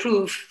can I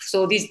improve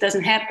so this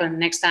doesn't happen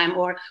next time?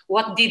 Or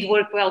what did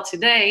work well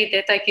today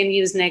that I can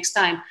use next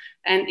time?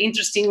 And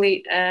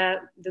interestingly,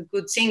 the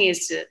good thing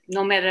is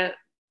no matter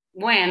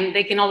when,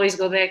 they can always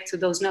go back to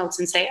those notes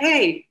and say,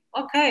 hey,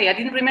 okay, I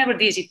didn't remember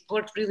this. It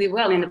worked really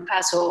well in the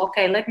past. So,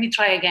 okay, let me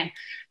try again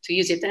to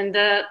use it. And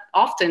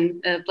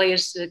often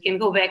players can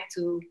go back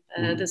to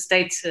the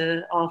state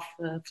of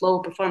flow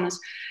performance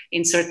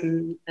in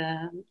certain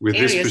with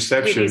areas. This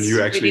perception,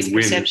 you actually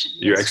win. Perception,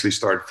 you yes. actually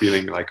start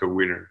feeling like a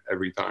winner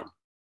every time.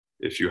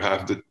 If you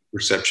have the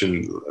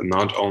perception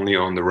not only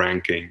on the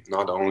ranking,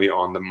 not only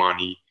on the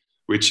money,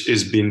 which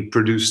is being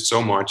produced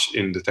so much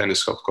in the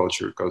tennis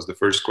culture, because the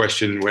first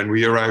question when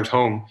we arrived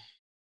home,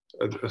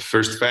 the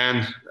first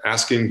fan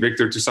asking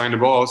Victor to sign the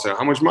ball, so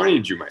how much money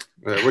did you make?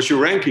 What's your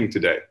ranking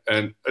today?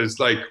 And it's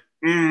like,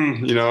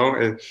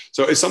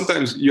 so it's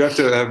sometimes you have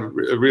to have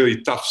a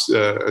really tough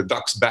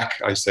ducks back,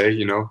 I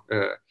say,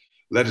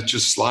 let it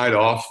just slide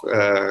off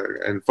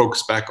and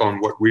focus back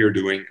on what we are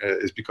doing,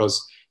 is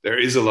because there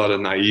is a lot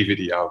of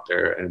naivety out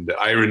there. And the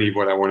irony,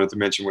 what I wanted to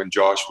mention when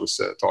Josh was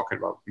talking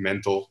about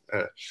mental,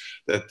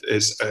 that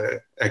is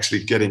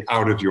actually getting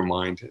out of your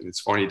mind. And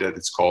it's funny that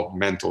it's called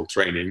mental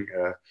training,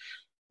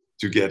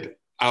 to get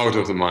out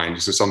of the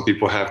mind. So some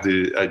people have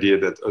the idea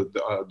that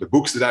the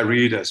books that I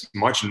read, as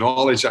much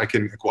knowledge I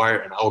can acquire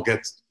and I'll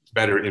get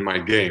better in my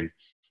game.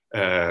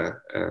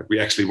 We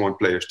actually want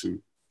players to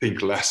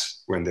think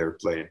less when they're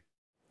playing.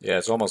 Yeah,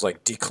 it's almost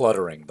like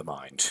decluttering the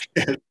mind.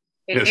 Yes.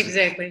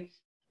 Exactly.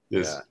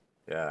 Yes.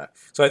 Yeah.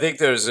 So I think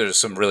there's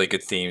some really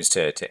good themes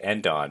to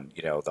end on.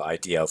 You know, the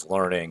idea of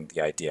learning, the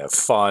idea of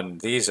fun.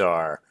 These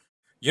are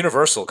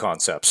universal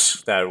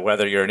concepts that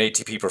whether you're an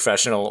ATP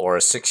professional or a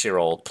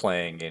 6-year-old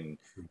playing in,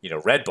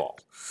 red ball,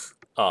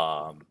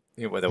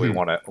 whether we Hmm.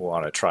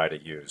 want to try to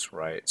use,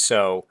 right?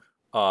 So,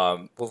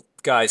 well,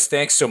 guys,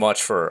 thanks so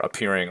much for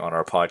appearing on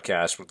our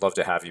podcast. We'd love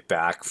to have you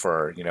back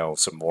for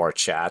some more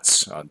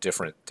chats on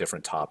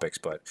different topics.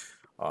 But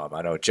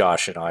I know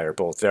Josh and I are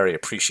both very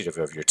appreciative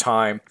of your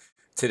time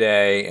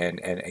today, and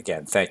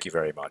again, thank you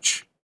very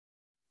much.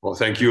 Well,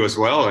 thank you as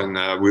well, and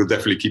we'll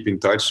definitely keep in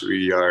touch.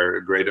 We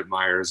are great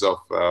admirers of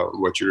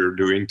what you're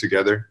doing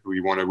together.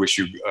 We want to wish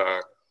you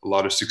a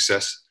lot of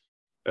success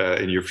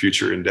in your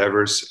future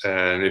endeavors.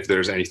 And if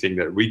there's anything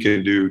that we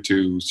can do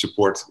to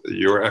support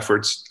your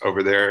efforts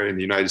over there in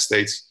the United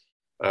States,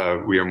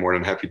 we are more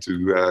than happy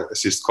to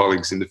assist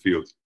colleagues in the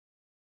field.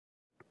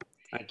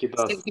 Thank you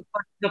both. Thank you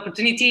for the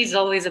opportunity. It's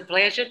always a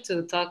pleasure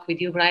to talk with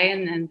you,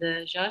 Brian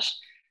and Josh.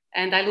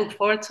 And I look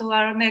forward to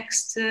our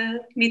next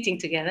meeting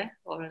together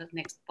or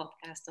next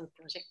podcast or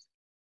project.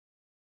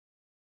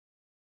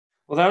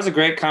 Well, that was a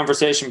great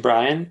conversation,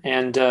 Brian.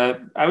 And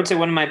I would say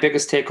one of my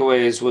biggest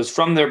takeaways was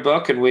from their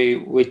book, and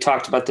we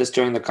talked about this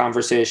during the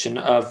conversation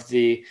of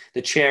the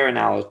chair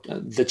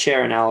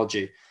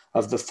analogy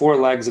of the four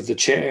legs of the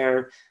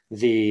chair,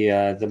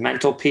 the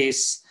mental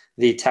piece,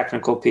 the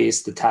technical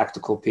piece, the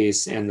tactical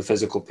piece, and the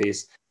physical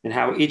piece, and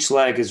how each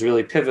leg is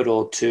really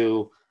pivotal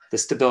to the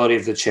stability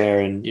of the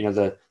chair and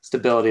the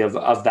stability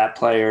of that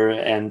player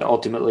and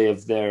ultimately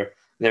of their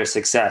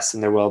success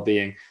and their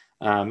well-being.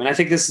 And I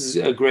think this is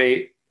a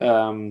great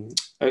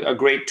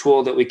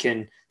tool that we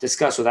can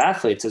discuss with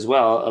athletes as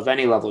well of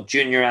any level,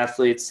 junior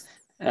athletes,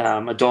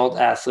 adult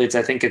athletes.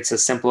 I think it's a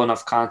simple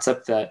enough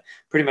concept that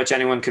pretty much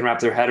anyone can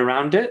wrap their head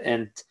around it.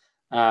 And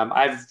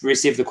I've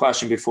received the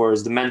question before,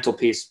 is the mental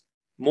piece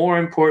more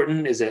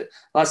important? Is it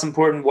less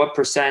important? What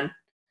percent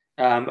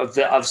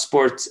of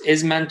sports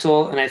is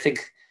mental? And I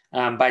think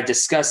by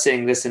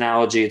discussing this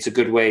analogy, it's a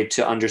good way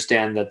to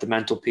understand that the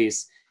mental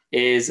piece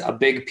is a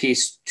big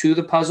piece to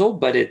the puzzle,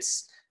 but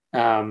it's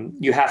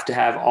you have to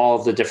have all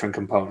of the different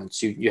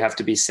components. You have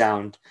to be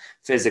sound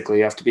physically,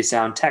 you have to be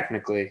sound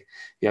technically,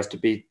 you have to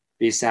be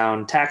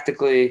sound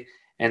tactically,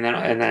 and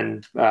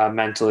then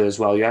mentally as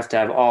well. You have to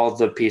have all of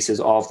the pieces,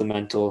 all of the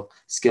mental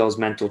skills,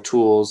 mental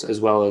tools, as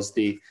well as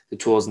the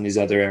tools in these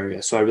other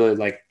areas. So I really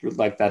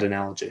like that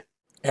analogy.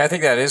 Yeah, I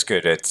think that is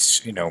good.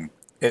 It's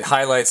it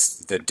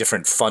highlights the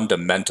different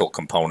fundamental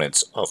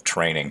components of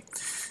training,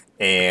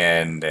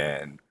 and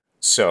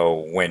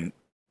so when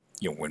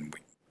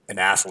an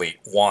athlete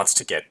wants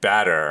to get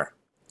better,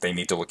 they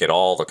need to look at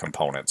all the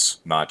components,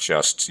 not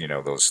just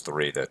those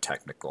three: the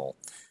technical,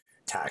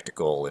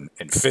 tactical, and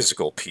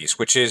physical piece,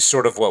 which is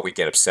sort of what we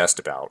get obsessed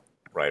about,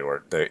 right?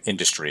 Or the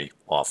industry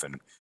often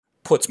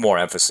puts more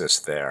emphasis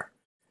there.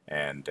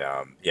 And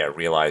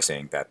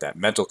realizing that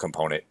mental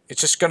component,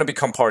 it's just going to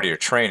become part of your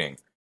training,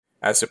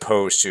 as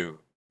opposed to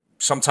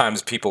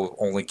sometimes people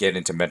only get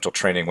into mental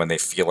training when they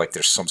feel like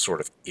there's some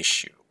sort of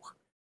issue,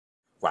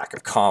 lack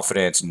of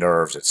confidence,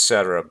 nerves,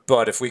 etc.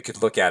 But if we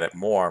could look at it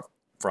more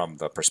from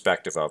the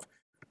perspective of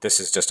this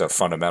is just a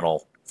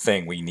fundamental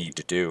thing we need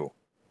to do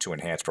to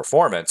enhance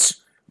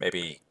performance,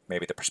 maybe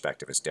the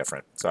perspective is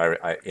different. So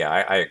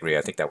I agree.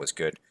 I think that was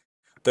good.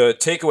 The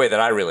takeaway that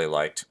I really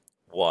liked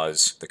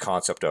was the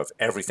concept of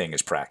everything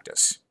is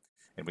practice.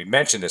 And we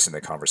mentioned this in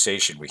the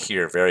conversation. We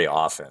hear very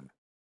often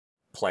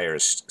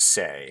players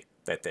say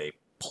that they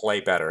play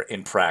better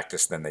in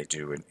practice than they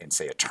do in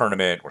say, a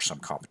tournament or some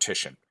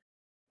competition.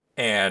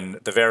 And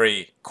the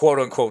very quote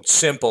unquote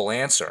simple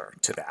answer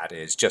to that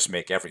is just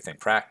make everything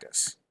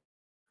practice.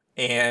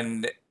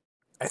 And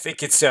I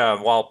think it's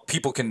while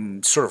people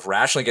can sort of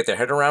rationally get their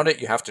head around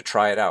it, you have to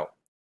try it out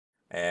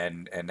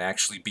and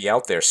actually be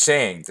out there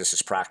saying this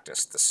is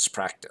practice, this is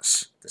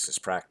practice, this is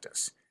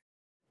practice.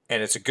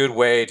 And it's a good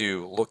way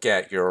to look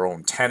at your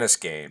own tennis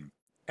game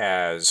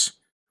as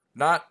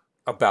not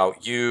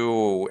about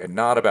you and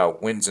not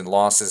about wins and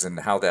losses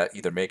and how that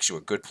either makes you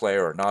a good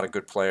player or not a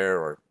good player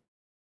or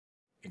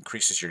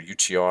increases your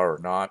UTR or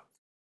not.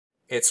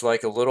 It's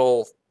like a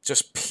little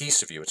just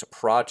piece of you. It's a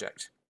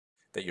project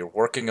that you're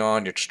working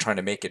on. You're just trying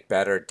to make it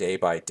better day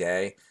by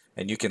day.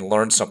 And you can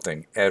learn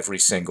something every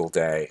single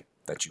day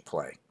that you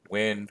play.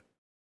 Win,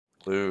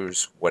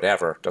 lose,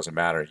 whatever, doesn't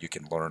matter. You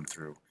can learn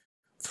through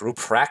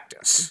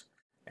practice.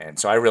 And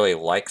so I really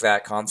like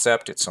that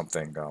concept. It's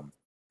something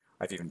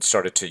I've even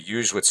started to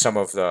use with some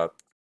of the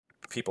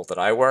people that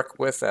I work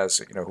with, as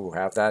who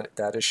have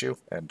that issue.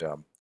 And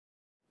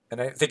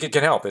I think it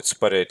can help.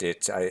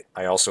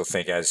 I also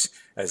think, as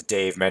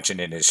Dave mentioned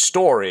in his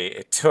story,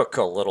 it took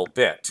a little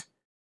bit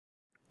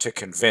to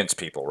convince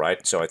people,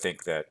 right? So I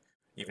think that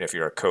even if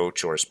you're a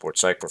coach or a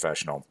sports psych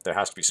professional, there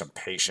has to be some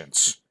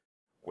patience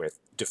with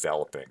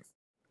developing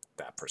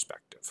that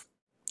perspective.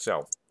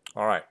 So,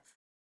 all right.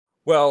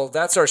 Well,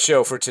 that's our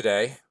show for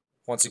today.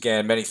 Once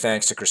again, many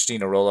thanks to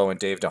Cristina Rolo and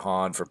Dave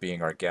Haan for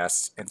being our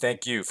guests, and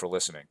thank you for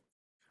listening.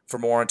 For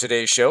more on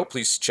today's show,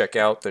 please check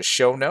out the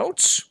show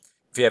notes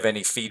If you have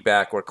any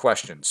feedback or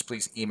questions,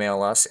 please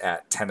email us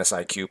at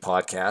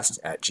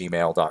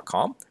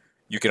tennisiqpodcast@gmail.com.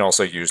 You can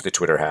also use the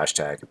Twitter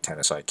hashtag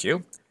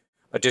tennisiq.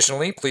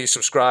 Additionally, please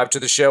subscribe to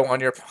the show on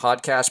your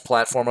podcast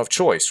platform of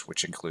choice,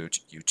 which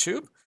includes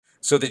YouTube,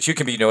 so that you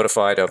can be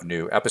notified of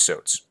new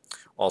episodes.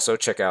 Also,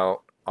 check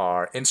out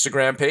our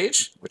Instagram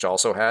page, which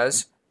also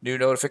has new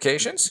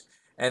notifications.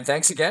 And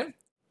thanks again.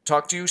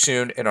 Talk to you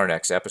soon in our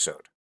next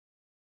episode.